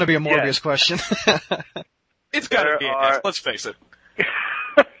knew it was going to be a Morbius question. It's got to be. Let's face it.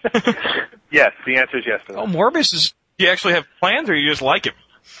 Yes, the answer is yes to that. Oh, Morbius is... Do you actually have plans, or you just like him?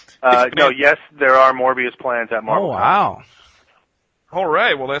 No, yes, there are Morbius plans at Marvel. Oh, wow. All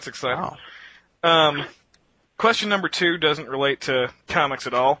right, well, that's exciting. Wow. Question number 2 doesn't relate to comics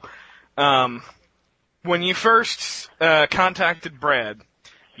at all. when you first contacted Brad,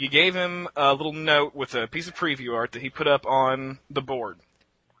 you gave him a little note with a piece of preview art that he put up on the board.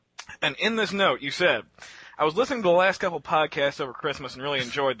 And in this note, you said, I was listening to the last couple podcasts over Christmas and really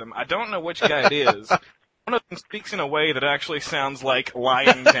enjoyed them. I don't know which guy it is. One of them speaks in a way that actually sounds like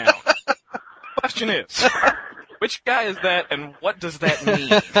lying down. The question is, which guy is that and what does that mean?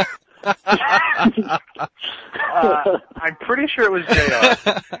 I'm pretty sure it was JR.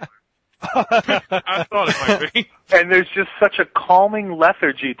 I thought it might be. And there's just such a calming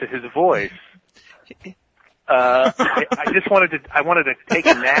lethargy to his voice. I wanted to take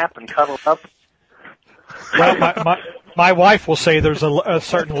a nap and cuddle up. Well, my wife will say there's a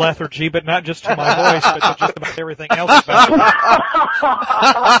certain lethargy, but not just to my voice, but to just about everything else about it.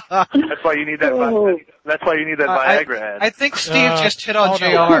 That's why you need that. That's why you need that Viagra ad. I think Steve just hit on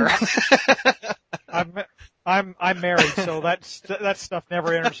JR. No. I'm married, so that stuff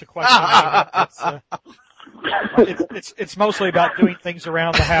never enters the question. It's mostly about doing things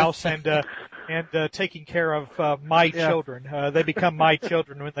around the house and taking care of my children. They become my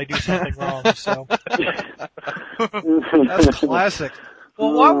children when they do something wrong. So that's classic.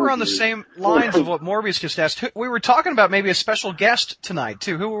 Well, while we're on the same lines of what Morbius just asked, we were talking about maybe a special guest tonight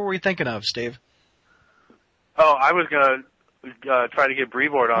too. Who were we thinking of, Steve? Oh, I was gonna try to get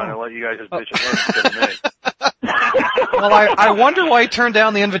Brevoort on and let you guys just bitch at him instead of me. Well, I wonder why he turned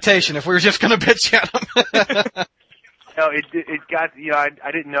down the invitation if we were just going to bitch at him. No, it got,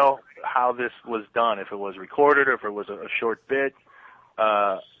 I didn't know how this was done, if it was recorded or if it was a short bit.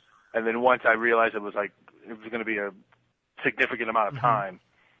 And then once I realized it was going to be a significant amount of time,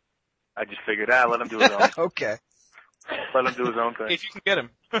 I just figured, let him do his own. Okay. Let him do his own thing. If you can get him.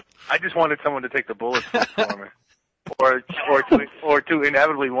 I just wanted someone to take the bullets for me. Or to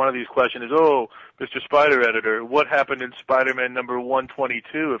inevitably one of these questions is, oh, Mr. Spider Editor, what happened in Spider-Man number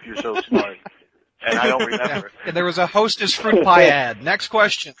 122 if you're so smart? And I don't remember. Yeah, there was a Hostess fruit pie ad. Next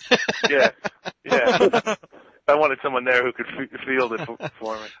question. Yeah. I wanted someone there who could field it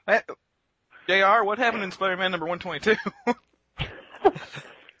for me. JR, what happened in Spider-Man number 122?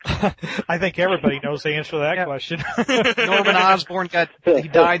 I think everybody knows the answer to that question. Norman Osborn he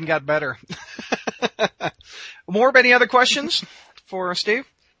died and got better. Morb, any other questions for Steve?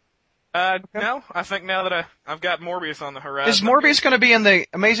 No, I think now that I've got Morbius on the horizon. Is Morbius going to be in the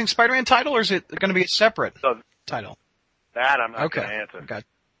Amazing Spider-Man title, or is it going to be a separate title? That I'm not going to answer. Okay.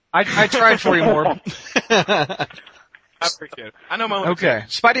 I tried for you, Morb. I appreciate it. I know my own. Okay.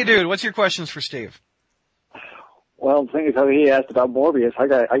 Spidey Dude, what's your questions for Steve? Well, the thing is how he asked about Morbius. I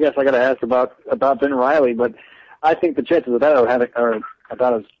guess I got to ask about Ben Reilly, but I think the chances of that are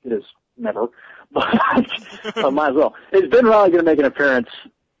about as good as never. But might as well. Is Ben Reilly going to make an appearance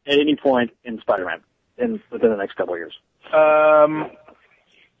at any point in Spider-Man within the next couple of years?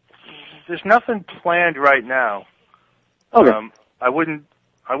 There's nothing planned right now. Okay. I wouldn't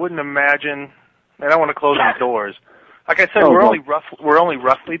imagine. I don't want to close any doors. Like I said, we're only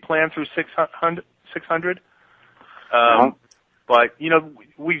roughly planned through 600. But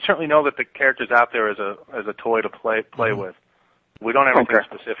we certainly know that the character's out there as a toy to play with. We don't have anything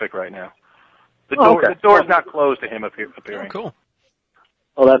specific right now. The door's not closed to him appearing. Oh, cool.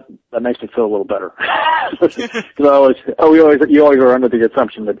 Well, that makes me feel a little better. Because you always are under the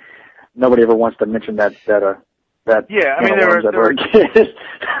assumption that nobody ever wants to mention that. Yeah, I mean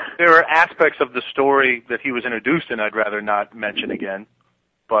there are aspects of the story that he was introduced in I'd rather not mention again,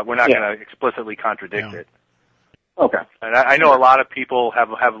 but we're not going to explicitly contradict it. Okay. And I know a lot of people have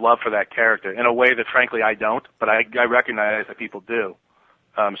love for that character in a way that frankly I don't, but I recognize that people do.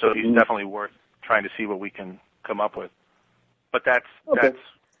 So he's definitely worth trying to see what we can come up with. But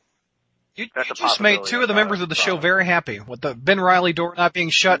you just made two of the members of the show very happy with the Ben Reilly door not being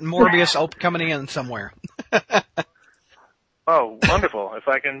shut and Morbius coming in somewhere. Oh, wonderful. If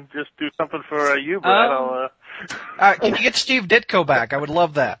I can just do something for you, Brad, I'll... Can you get Steve Ditko back? I would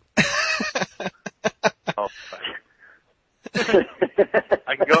love that. Oh,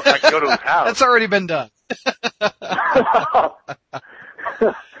 I can go to his house. That's already been done.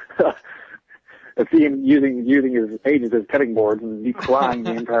 I see him using his pages as cutting boards and be crying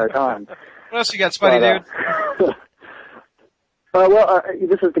the entire time. What else you got, Spidey Dude?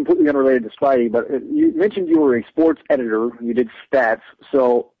 This is completely unrelated to Spidey, but you mentioned you were a sports editor. You did stats,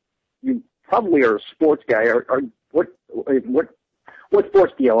 so you probably are a sports guy. What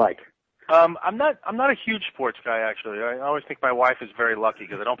sports do you like? I'm not a huge sports guy actually. I always think my wife is very lucky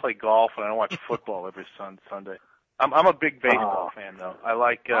because I don't play golf and I don't watch football every Sunday. I'm a big baseball fan though. I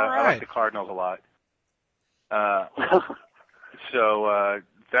like the Cardinals a lot. So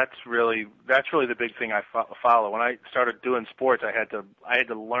that's really the big thing I follow. When I started doing sports, I had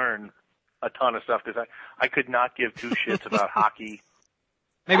to learn a ton of stuff because I could not give two shits about hockey,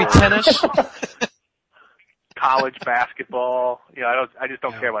 Maybe tennis. college basketball. I just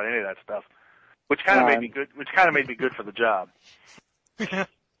don't care about any of that stuff. Which kind of made me good. Which kind of made me good for the job. Because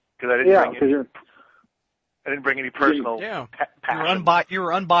I didn't bring any personal passion. You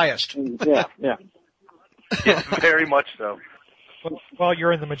were unbiased. Yeah. Very much so. Well,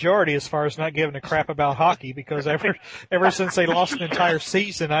 you're in the majority as far as not giving a crap about hockey because ever since they lost an entire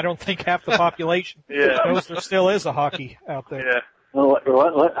season, I don't think half the population knows there still is a hockey out there. Yeah. Well,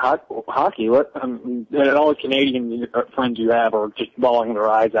 hockey? What? And all the Canadian friends you have are just bawling their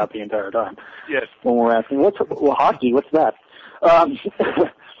eyes out the entire time. Yes. When we're asking, hockey? What's that?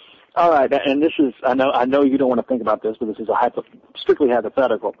 All right, and this is I know you don't want to think about this, but this is strictly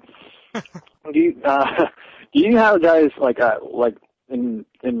hypothetical. Do you have guys like in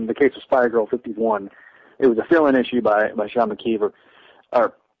the case of Spy Girl 51, it was a fill-in issue by Sean McKeever,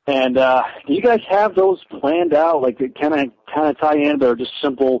 and do you guys have those planned out, like kind of tie in, but are just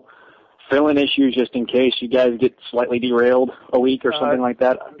simple fill-in issues just in case you guys get slightly derailed a week or something like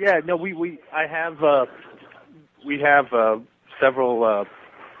that? Yeah, no, we have several.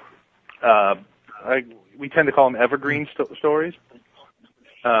 We tend to call them evergreen stories,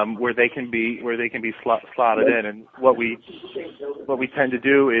 where they can be slotted in, and what we tend to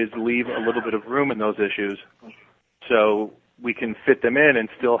do is leave a little bit of room in those issues, so we can fit them in and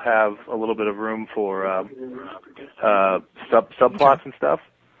still have a little bit of room for subplots and stuff,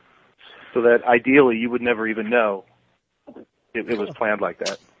 so that ideally you would never even know it was planned like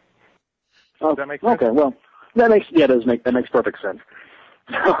that. Does that make sense? Okay, well, that makes perfect sense.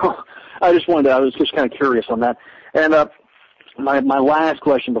 I was just kind of curious on that. And my last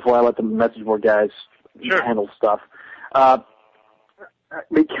question before I let the message board guys handle stuff.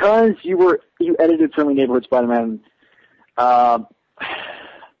 Because you edited Friendly Neighborhood Spider-Man,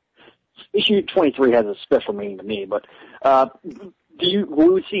 issue 23 has a special meaning to me, but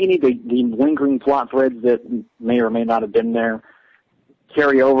will we see any of the lingering plot threads that may or may not have been there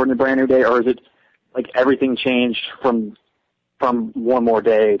carry over in the brand new day, or is it like everything changed from one more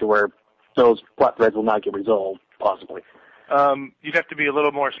day to where those plot threads will not get resolved, possibly? You'd have to be a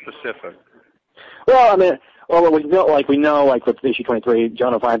little more specific. Well, I mean, we know, with issue 23,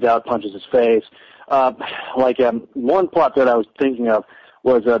 Jonah finds out, punches his face. One plot that I was thinking of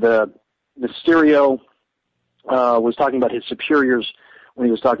was the Mysterio was talking about his superiors when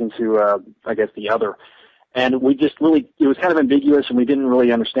he was talking to, I guess, the other. And we just it was kind of ambiguous, and we didn't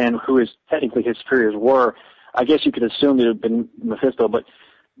really understand who technically his superiors were. I guess you could assume it had been Mephisto, but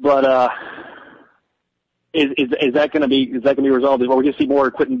is that going to be resolved? Well, we just see more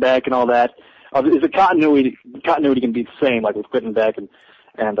Quentin Beck and all that. Is the continuity going to be the same, like with Quentin Beck and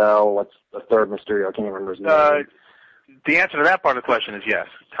what's the third Mysterio? I can't even remember his name. The answer to that part of the question is yes.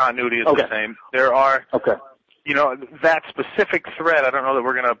 Continuity is the same. There are, that specific thread. I don't know that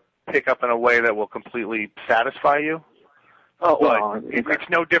we're going to pick up in a way that will completely satisfy you. Oh, well, it's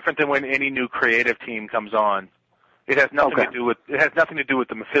no different than when any new creative team comes on. It has nothing to do with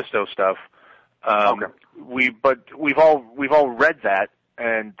the Mephisto stuff. We've all read that,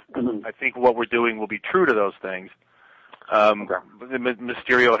 and I think what we're doing will be true to those things.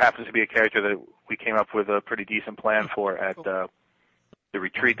 Mysterio happens to be a character that we came up with a pretty decent plan for at the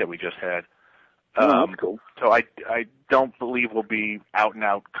retreat that we just had. That's cool. So I don't believe we'll be out and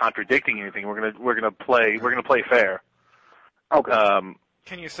out contradicting anything. We're gonna play fair. Okay.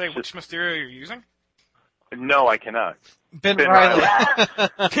 Can you say which Mysterio you're using? No, I cannot. Ben Reilly.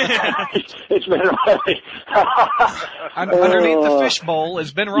 It's Ben Reilly. Underneath the fishbowl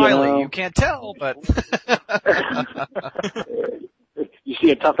is Ben Reilly. You can't tell, but you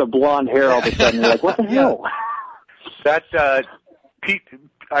see a tuft of blonde hair all of a sudden. You're like, what the hell? That Pete.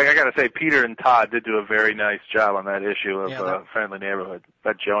 I gotta say, Peter and Todd did do a very nice job on that issue of Friendly Neighborhood.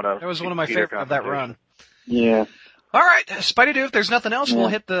 That Jonah. That was one of my favorite of that run. Yeah. All right, Spidey Doo, if there's nothing else, we'll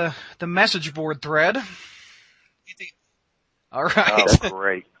hit the message board thread. All right. Oh,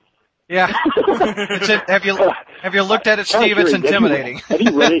 great. Yeah. Have you looked at it, Steve? It's intimidating. Have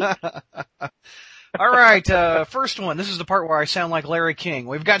you read it? All right, first one. This is the part where I sound like Larry King.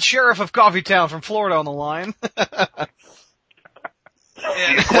 We've got Sheriff of Coffeetown from Florida on the line.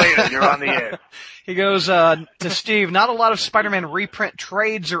 The equator, you're on the air. He goes to Steve, not a lot of Spider-Man reprint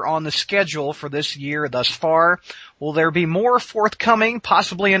trades are on the schedule for this year thus far. Will there be more forthcoming,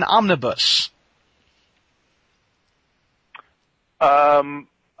 possibly an omnibus?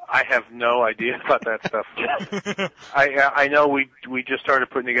 I have no idea about that stuff. I know we just started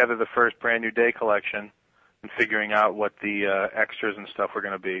putting together the first Brand New Day collection and figuring out what the extras and stuff were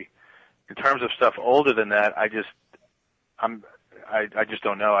going to be. In terms of stuff older than that, I just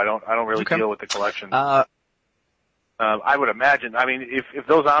don't know. I don't really Okay. deal with the collection. Uh, I would imagine. I mean, if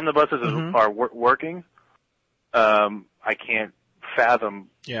those omnibuses Mhm. are working, I can't fathom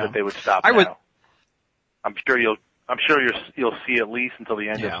Yeah. that they would stop I now. would- I'm sure you'll see at least until the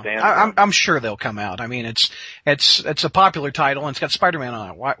end of Stand. I'm sure they'll come out. I mean, it's a popular title and it's got Spider-Man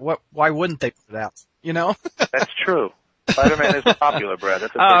on it. Why wouldn't they put it out? You know? That's true. Spider-Man is popular, Brad.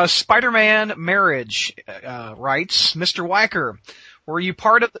 That's a big, Spider-Man Marriage, writes, Mr. Weicker, were you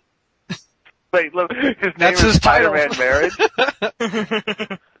part of the, wait, look, his name That's is his title. Spider-Man Marriage.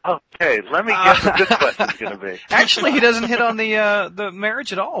 Okay, let me guess what this question's going to be. Actually, he doesn't hit on the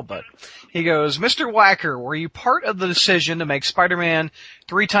marriage at all, but he goes, Mr. Weicker, were you part of the decision to make Spider-Man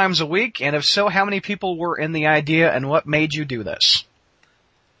 3 times a week? And if so, how many people were in the idea and what made you do this?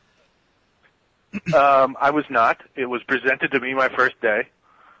 I was not. It was presented to me my first day,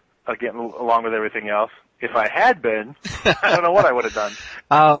 again, along with everything else. If I had been, I don't know what I would have done.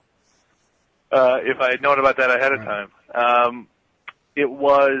 If I had known about that ahead of time. I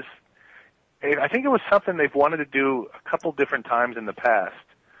think it was something they've wanted to do a couple different times in the past.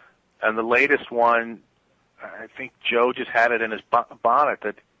 And the latest one, I think Joe just had it in his bonnet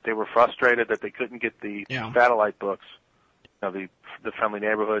that they were frustrated that they couldn't get the satellite books, the Friendly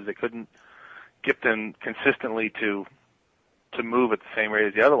Neighborhoods. They couldn't get them consistently to move at the same rate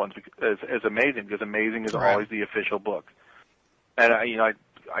as the other ones as Amazing, because Amazing is always the official book. And I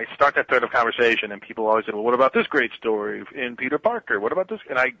start that thread of conversation, and people always say, well, what about this great story in Peter Parker? What about this?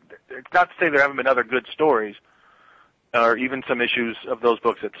 And it's not to say there haven't been other good stories, or even some issues of those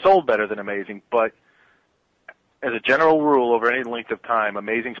books that sold better than Amazing, but as a general rule, over any length of time,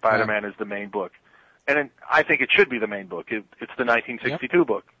 Amazing Spider-Man is the main book. And I think it should be the main book. It's the 1962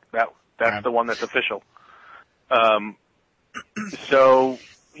 book. That's the one that's official. So,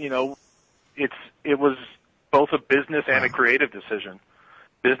 it was both a business and a creative decision.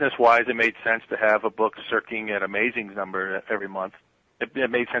 Business-wise, it made sense to have a book circling at Amazing's number every month. It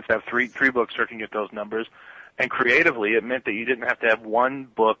made sense to have three books circling at those numbers. And creatively, it meant that you didn't have to have one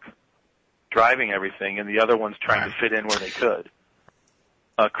book driving everything and the other ones trying to fit in where they could.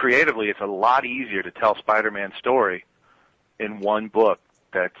 Creatively, it's a lot easier to tell Spider-Man's story in one book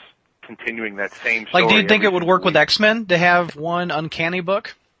that's continuing that same story. Like, do you think it would work with week. X-Men to have one Uncanny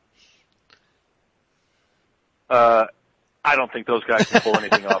book? I don't think those guys can pull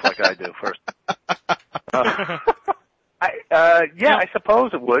anything off like I do. First, I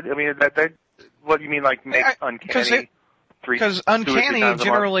suppose it would. I mean, what do you mean, like make Uncanny? Because Uncanny,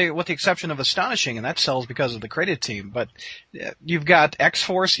 generally, with the exception of Astonishing, and that sells because of the creative team, but you've got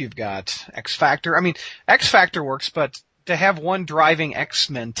X-Force, you've got X-Factor. I mean, X-Factor works, but to have one driving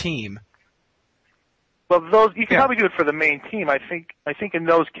X-Men team. Well, those you can probably do it for the main team. I think in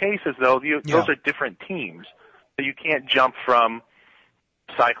those cases, though, those are different teams. So you can't jump from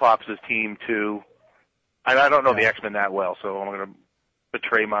Cyclops' team to. I don't know the X-Men that well, so I'm going to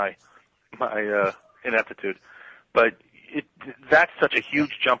betray my ineptitude. But that's such a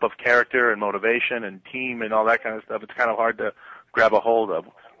huge jump of character and motivation and team and all that kind of stuff. It's kind of hard to grab a hold of.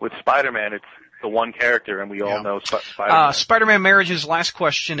 With Spider-Man, it's the one character, and we all know Spider-Man. Spider-Man Marriage's last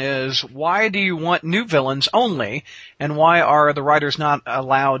question is, why do you want new villains only, and why are the writers not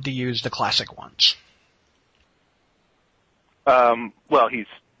allowed to use the classic ones? Well, he's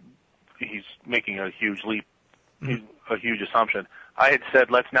making a huge leap, a huge assumption. I had said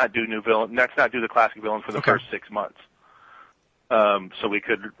let's not do the classic villain for the first 6 months, so we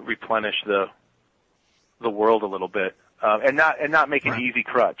could replenish the world a little bit, and not make an easy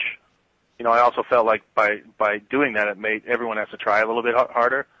crutch. I also felt like by doing that, it made everyone has to try a little bit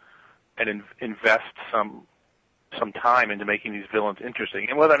harder and invest some time into making these villains interesting.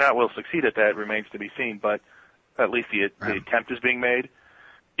 And whether or not we'll succeed at that remains to be seen, but at least the attempt is being made.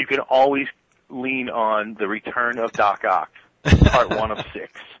 You can always lean on the return of Doc Ock, part 1 of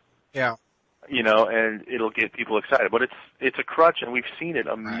 6. Yeah. And it'll get people excited. But it's a crutch, and we've seen it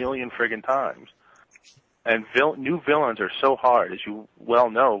a million friggin' times. And new villains are so hard, as you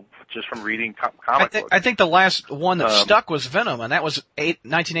well know, just from reading comic books. I think the last one that stuck was Venom, and that was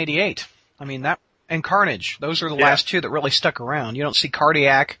 1988. I mean, that and Carnage. Those are the last two that really stuck around. You don't see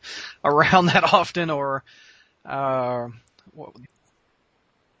Cardiac around that often, or you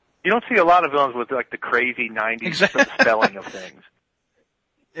don't see a lot of villains with like the crazy 90s spelling of things.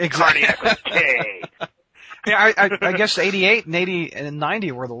 Exactly. Cardiac with K. Yeah, I guess 88 and 80 and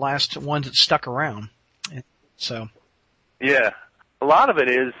 90 were the last ones that stuck around. So. Yeah. A lot of it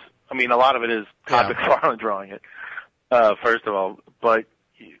is Todd McFarlane drawing it, first of all. But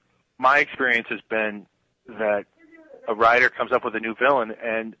my experience has been that a writer comes up with a new villain,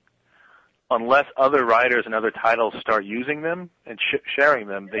 and unless other writers and other titles start using them and sharing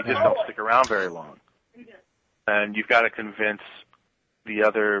them, they just don't stick around very long. And you've got to convince the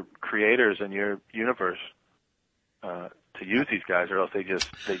other creators in your universe to use these guys, or else they just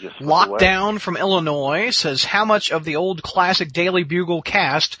slip away. Lockdown from Illinois says, how much of the old classic Daily Bugle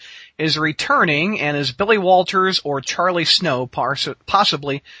cast is returning, and is Billy Walters or Charlie Snow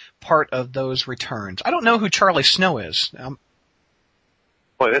possibly part of those returns? I don't know who Charlie Snow is.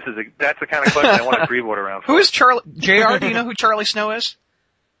 Boy, that's the kind of question I want to breathe around for. Who is Charlie? JR, do you know who Charlie Snow is?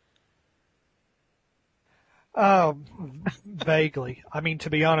 Vaguely. I mean, to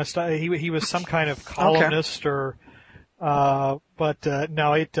be honest, he was some kind of columnist or, but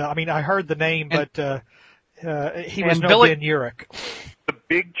no, I mean, I heard the name, but he was no Ben Urich. The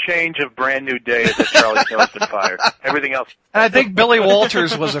big change of Brand New Day is that Charlie Snow's been fired. Everything else. And I think Billy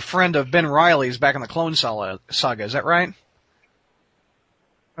Walters was a friend of Ben Reilly's back in the Clone Saga. Is that right?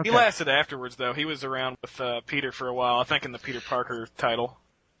 He lasted afterwards, though. He was around with Peter for a while, I think in the Peter Parker title.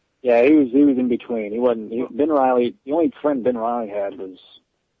 Yeah, he was in between. He wasn't. Ben Reilly. The only friend Ben Reilly had was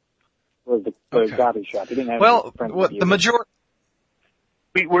the coffee shop. He didn't have any friends. Well, the majority.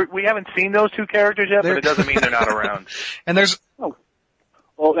 We haven't seen those two characters yet, but it doesn't mean they're not around. And there's. Oh,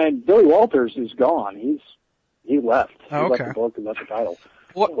 well, and Billy Walters is gone. He left. He okay. left the book and left the title.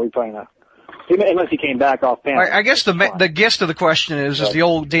 What? We're playing unless he came back off panel. I guess the gist of the question is the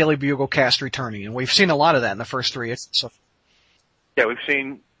old Daily Bugle cast returning, and we've seen a lot of that in the first three. So. Yeah, we've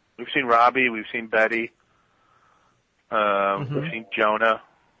seen Robbie, we've seen Betty, we've seen Jonah.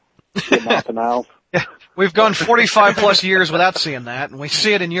 Mouth to mouth. Yeah, we've gone 45 plus years without seeing that, and we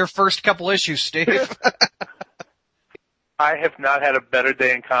see it in your first couple issues, Steve. I have not had a better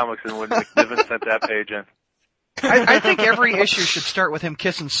day in comics than when McNiven sent that page in. I think every issue should start with him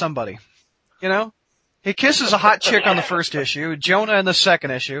kissing somebody. You know? He kisses a hot chick on the first issue, Jonah in the second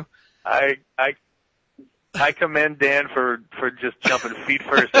issue. I commend Dan for just jumping feet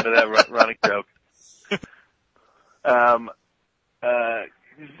first into that running joke.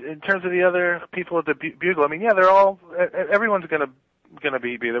 In terms of the other people at the Bugle, I mean, yeah, everyone's gonna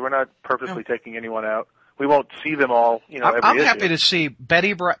be there. We're not purposely taking anyone out. We won't see them all, every I'm issue. happy to see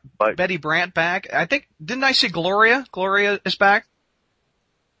Betty Brant back. I think, didn't I see Gloria? Gloria is back?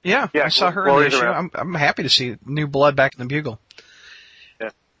 Yeah, I saw her Gloria's in the issue. around. I'm happy to see new blood back in the Bugle.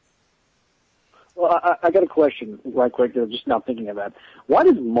 Well, I got a question right quick. I'm just not thinking of that. Why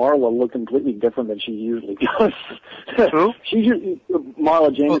does Marla look completely different than she usually does? Who? She's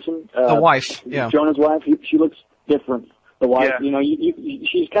Marla Jameson. The wife, yeah. Jonah's wife. She looks different. The wife, Yeah.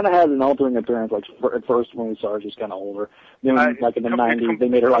 She kind of has an altering appearance. Like at first when we saw her, she's kind of older. Then, like in the '90s, they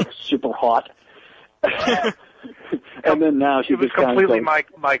made her like super hot. And then now she's it was just kind completely of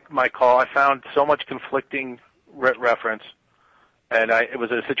my call. I found so much conflicting reference. And it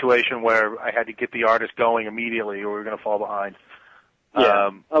was a situation where I had to get the artist going immediately, or we were going to fall behind. Yeah.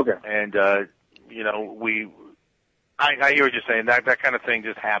 Okay. And I hear what you're saying. That kind of thing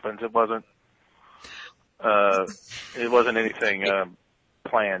just happens. It wasn't anything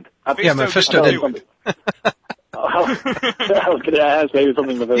planned. Yeah, Mephisto did. I was going to ask maybe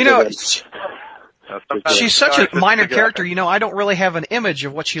something Mephisto did. She's such a minor character. I don't really have an image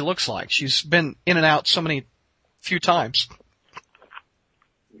of what she looks like. She's been in and out few times.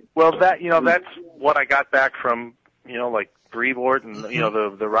 Well, that's what I got back from, like Brevoort and,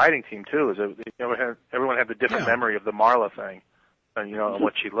 the writing team too, is that everyone had the different memory of the Marla thing and, and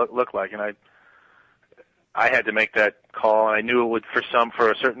what she looked like. And I had to make that call, and I knew it would, for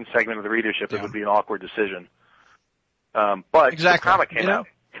a certain segment of the readership, it would be an awkward decision. But the comic came out.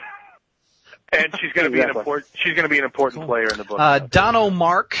 And she's going to be an important player in the book. Dono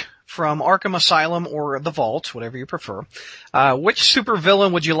Mark from Arkham Asylum or The Vault, whatever you prefer. Which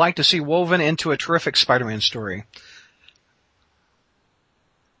supervillain would you like to see woven into a terrific Spider-Man story?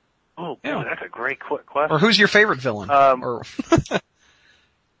 Oh, boy, that's a great question. Or who's your favorite villain? My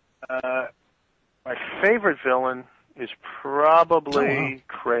favorite villain is probably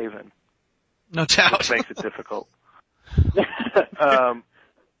Kraven. No doubt. Which makes it difficult.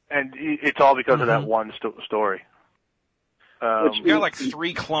 And it's all because of that one story. He's got like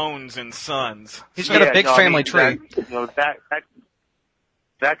 3 clones and sons. He's got a big family tree.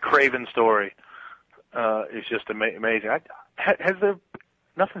 That Kraven story is just amazing. Has there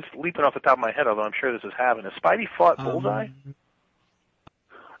nothing's leaping off the top of my head, although I'm sure this has happened. Has Spidey fought Bullseye?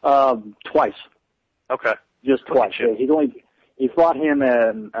 Twice. Okay. Just twice. He fought him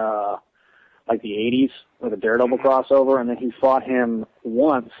in like the '80s with a Daredevil crossover, and then he fought him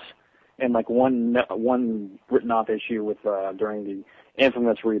once in like one written off issue with during the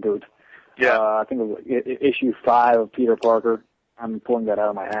infamous reboot. Yeah. I think it was issue 5 of Peter Parker. I'm pulling that out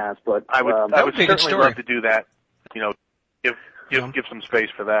of my ass, but I would would be a good certainly story. love to do that. You know, give some space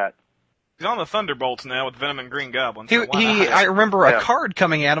for that. He's on the Thunderbolts now with Venom and Green Goblin. He, So why not? I remember a Yeah. card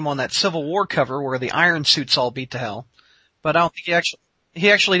coming at him on that Civil War cover where the Iron Suits all beat to hell, but I don't think he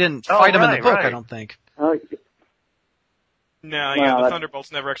actually didn't Oh, fight him in the right, book. right. I don't think. No, Well, yeah, the that-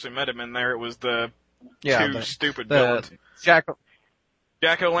 Thunderbolts never actually met him in there. It was the Yeah, two the- stupid the villains.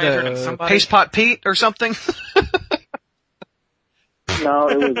 Jack-O-Lantern and the somebody. Paste Pot Pete or something. no,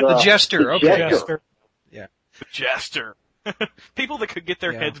 it was The Jester, the okay. Jester. Jester. People that could get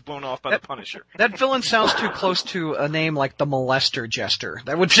their Yeah. heads blown off by the Punisher. That villain sounds too close to a name like the Molester Jester.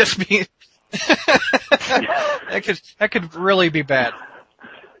 That would just be. that could really be bad.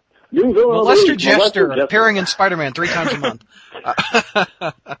 You villain of the Molester week, Jester Molester appearing in Spider-Man 3 times a month.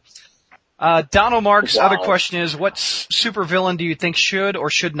 Donald Mark's Wow. other question is, what supervillain do you think should or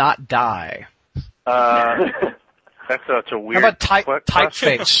should not die? That's such a How weird. about question.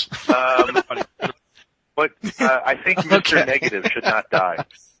 Typeface? But I think Mr. Okay. Negative should not die.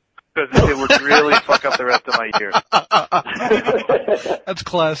 Because it would really fuck up the rest of my year. That's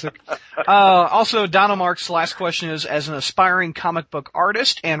classic. Also, Donald Mark's last question is, as an aspiring comic book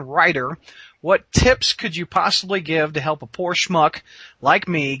artist and writer, what tips could you possibly give to help a poor schmuck like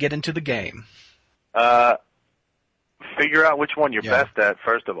me get into the game? Figure out which one you're Yeah. best at,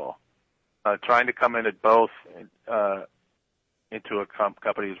 first of all. Trying to come in at both into a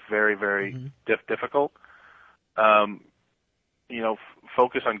company is very, very difficult. You know,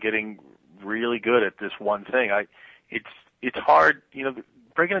 focus on getting really good at this one thing. It's hard, you know,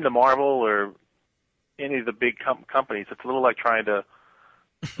 breaking into Marvel or any of the big companies. It's a little like trying to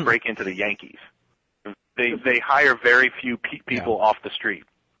break into the Yankees. They hire very few people off the street.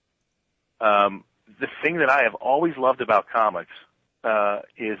 The thing that I have always loved about comics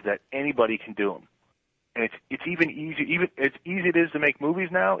is that anybody can do them, and it's even easier. Even as easy it is to make movies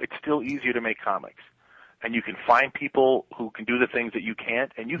now, it's still easier to make comics. And you can find people who can do the things that you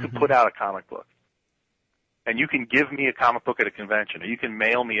can't, and you can put out a comic book. And you can give me a comic book at a convention, or you can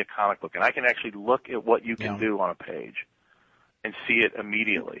mail me a comic book, and I can actually look at what you can do on a page and see it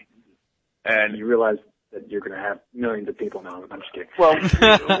immediately. And you realize that you're going to have millions of people now. I'm just kidding.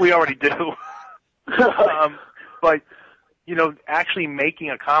 well, we already do. But, you know, actually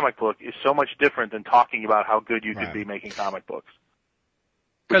making a comic book is so much different than talking about how good you could be making comic books.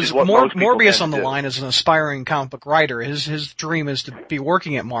 Because Morbius on the line is an aspiring comic book writer. His dream is to be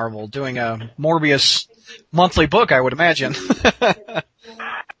working at Marvel, doing a Morbius monthly book, I would imagine. Got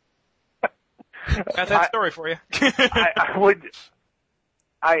that story for you.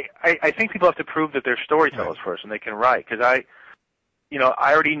 I think people have to prove that they're storytellers first, and they can write. Because I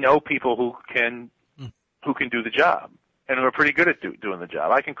already know people who can do the job and who are pretty good at doing the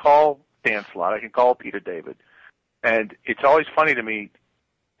job. I can call Dan Slott, I can call Peter David, and it's always funny to me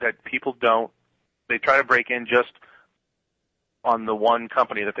that people they try to break in just on the one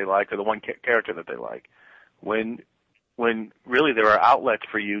company that they like or the one character that they like, when really there are outlets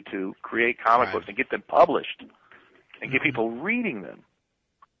for you to create comic books and get them published and get people reading them.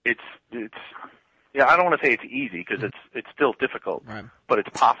 It's I don't want to say it's easy because it's still difficult, but it's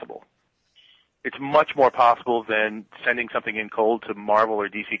possible. It's much more possible than sending something in cold to Marvel or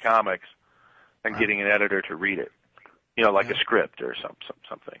DC Comics and getting an editor to read it. You know, like a script or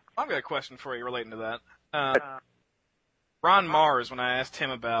something. I've got a question for you relating to that. Ron Mars, when I asked him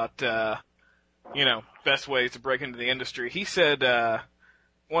about, best ways to break into the industry, he said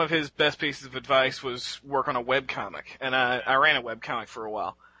one of his best pieces of advice was work on a webcomic. And I ran a webcomic for a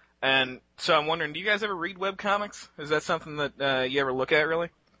while. And so I'm wondering, do you guys ever read webcomics? Is that something that you ever look at, really?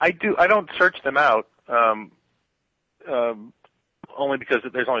 I do. I don't search them out, only because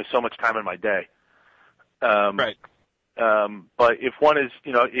there's only so much time in my day. Right. But if one is,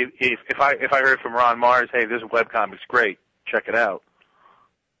 if I heard from Ron Mars, hey, this webcomic's great, check it out,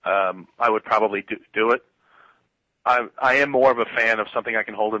 I would probably do it. I am more of a fan of something I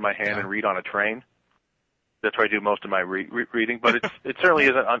can hold in my hand and read on a train. That's where I do most of my reading, but it certainly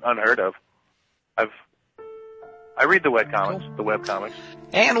isn't unheard of. I read the webcomics.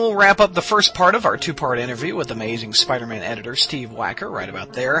 And we'll wrap up the first part of our two-part interview with Amazing Spider-Man editor Steve Wacker right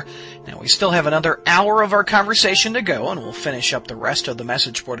about there. Now, we still have another hour of our conversation to go, and we'll finish up the rest of the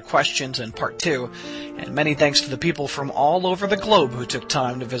message board questions in part 2. And many thanks to the people from all over the globe who took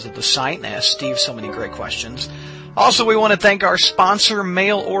time to visit the site and ask Steve so many great questions. Also, we want to thank our sponsor,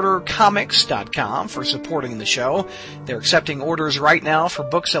 MailOrderComics.com, for supporting the show. They're accepting orders right now for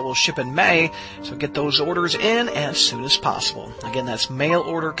books that will ship in May, so get those orders in as soon as possible. Again, that's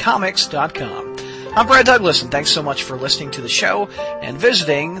MailOrderComics.com. I'm Brad Douglas, and thanks so much for listening to the show and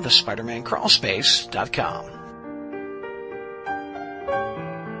visiting the SpidermanCrawlspace.com.